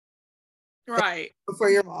 Girl. Right. Before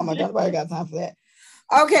your mama. Nobody got time for that.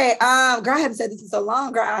 Okay. Girl, I haven't said this in so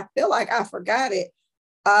long, girl. I feel like I forgot it.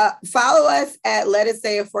 Follow us at Let Us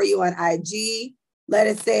Say It For You on IG. Let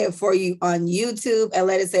Us Say It For You on YouTube, and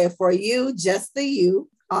Let Us Say It For You, just the you,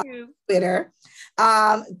 on Twitter.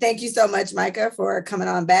 Thank you so much, Micah, for coming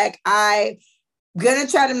on back. I'm gonna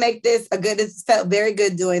try to make this this felt very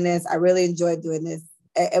good doing this. I really enjoyed doing this.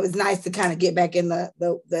 It was nice to kind of get back in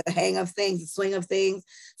the hang of things, the swing of things.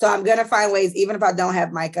 So I'm gonna find ways, even if I don't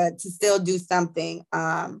have Micah, to still do something.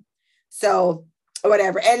 So or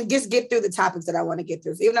whatever, and just get through the topics that I want to get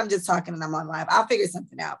through. So even if I'm just talking and I'm on live, I'll figure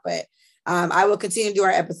something out. But I will continue to do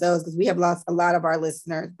our episodes because we have lost a lot of our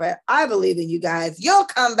listeners, but I believe in you guys. You'll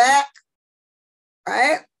come back,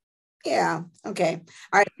 right? Yeah. Okay.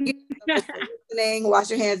 All right. Listening. Wash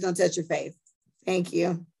your hands. Don't touch your face. Thank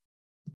you.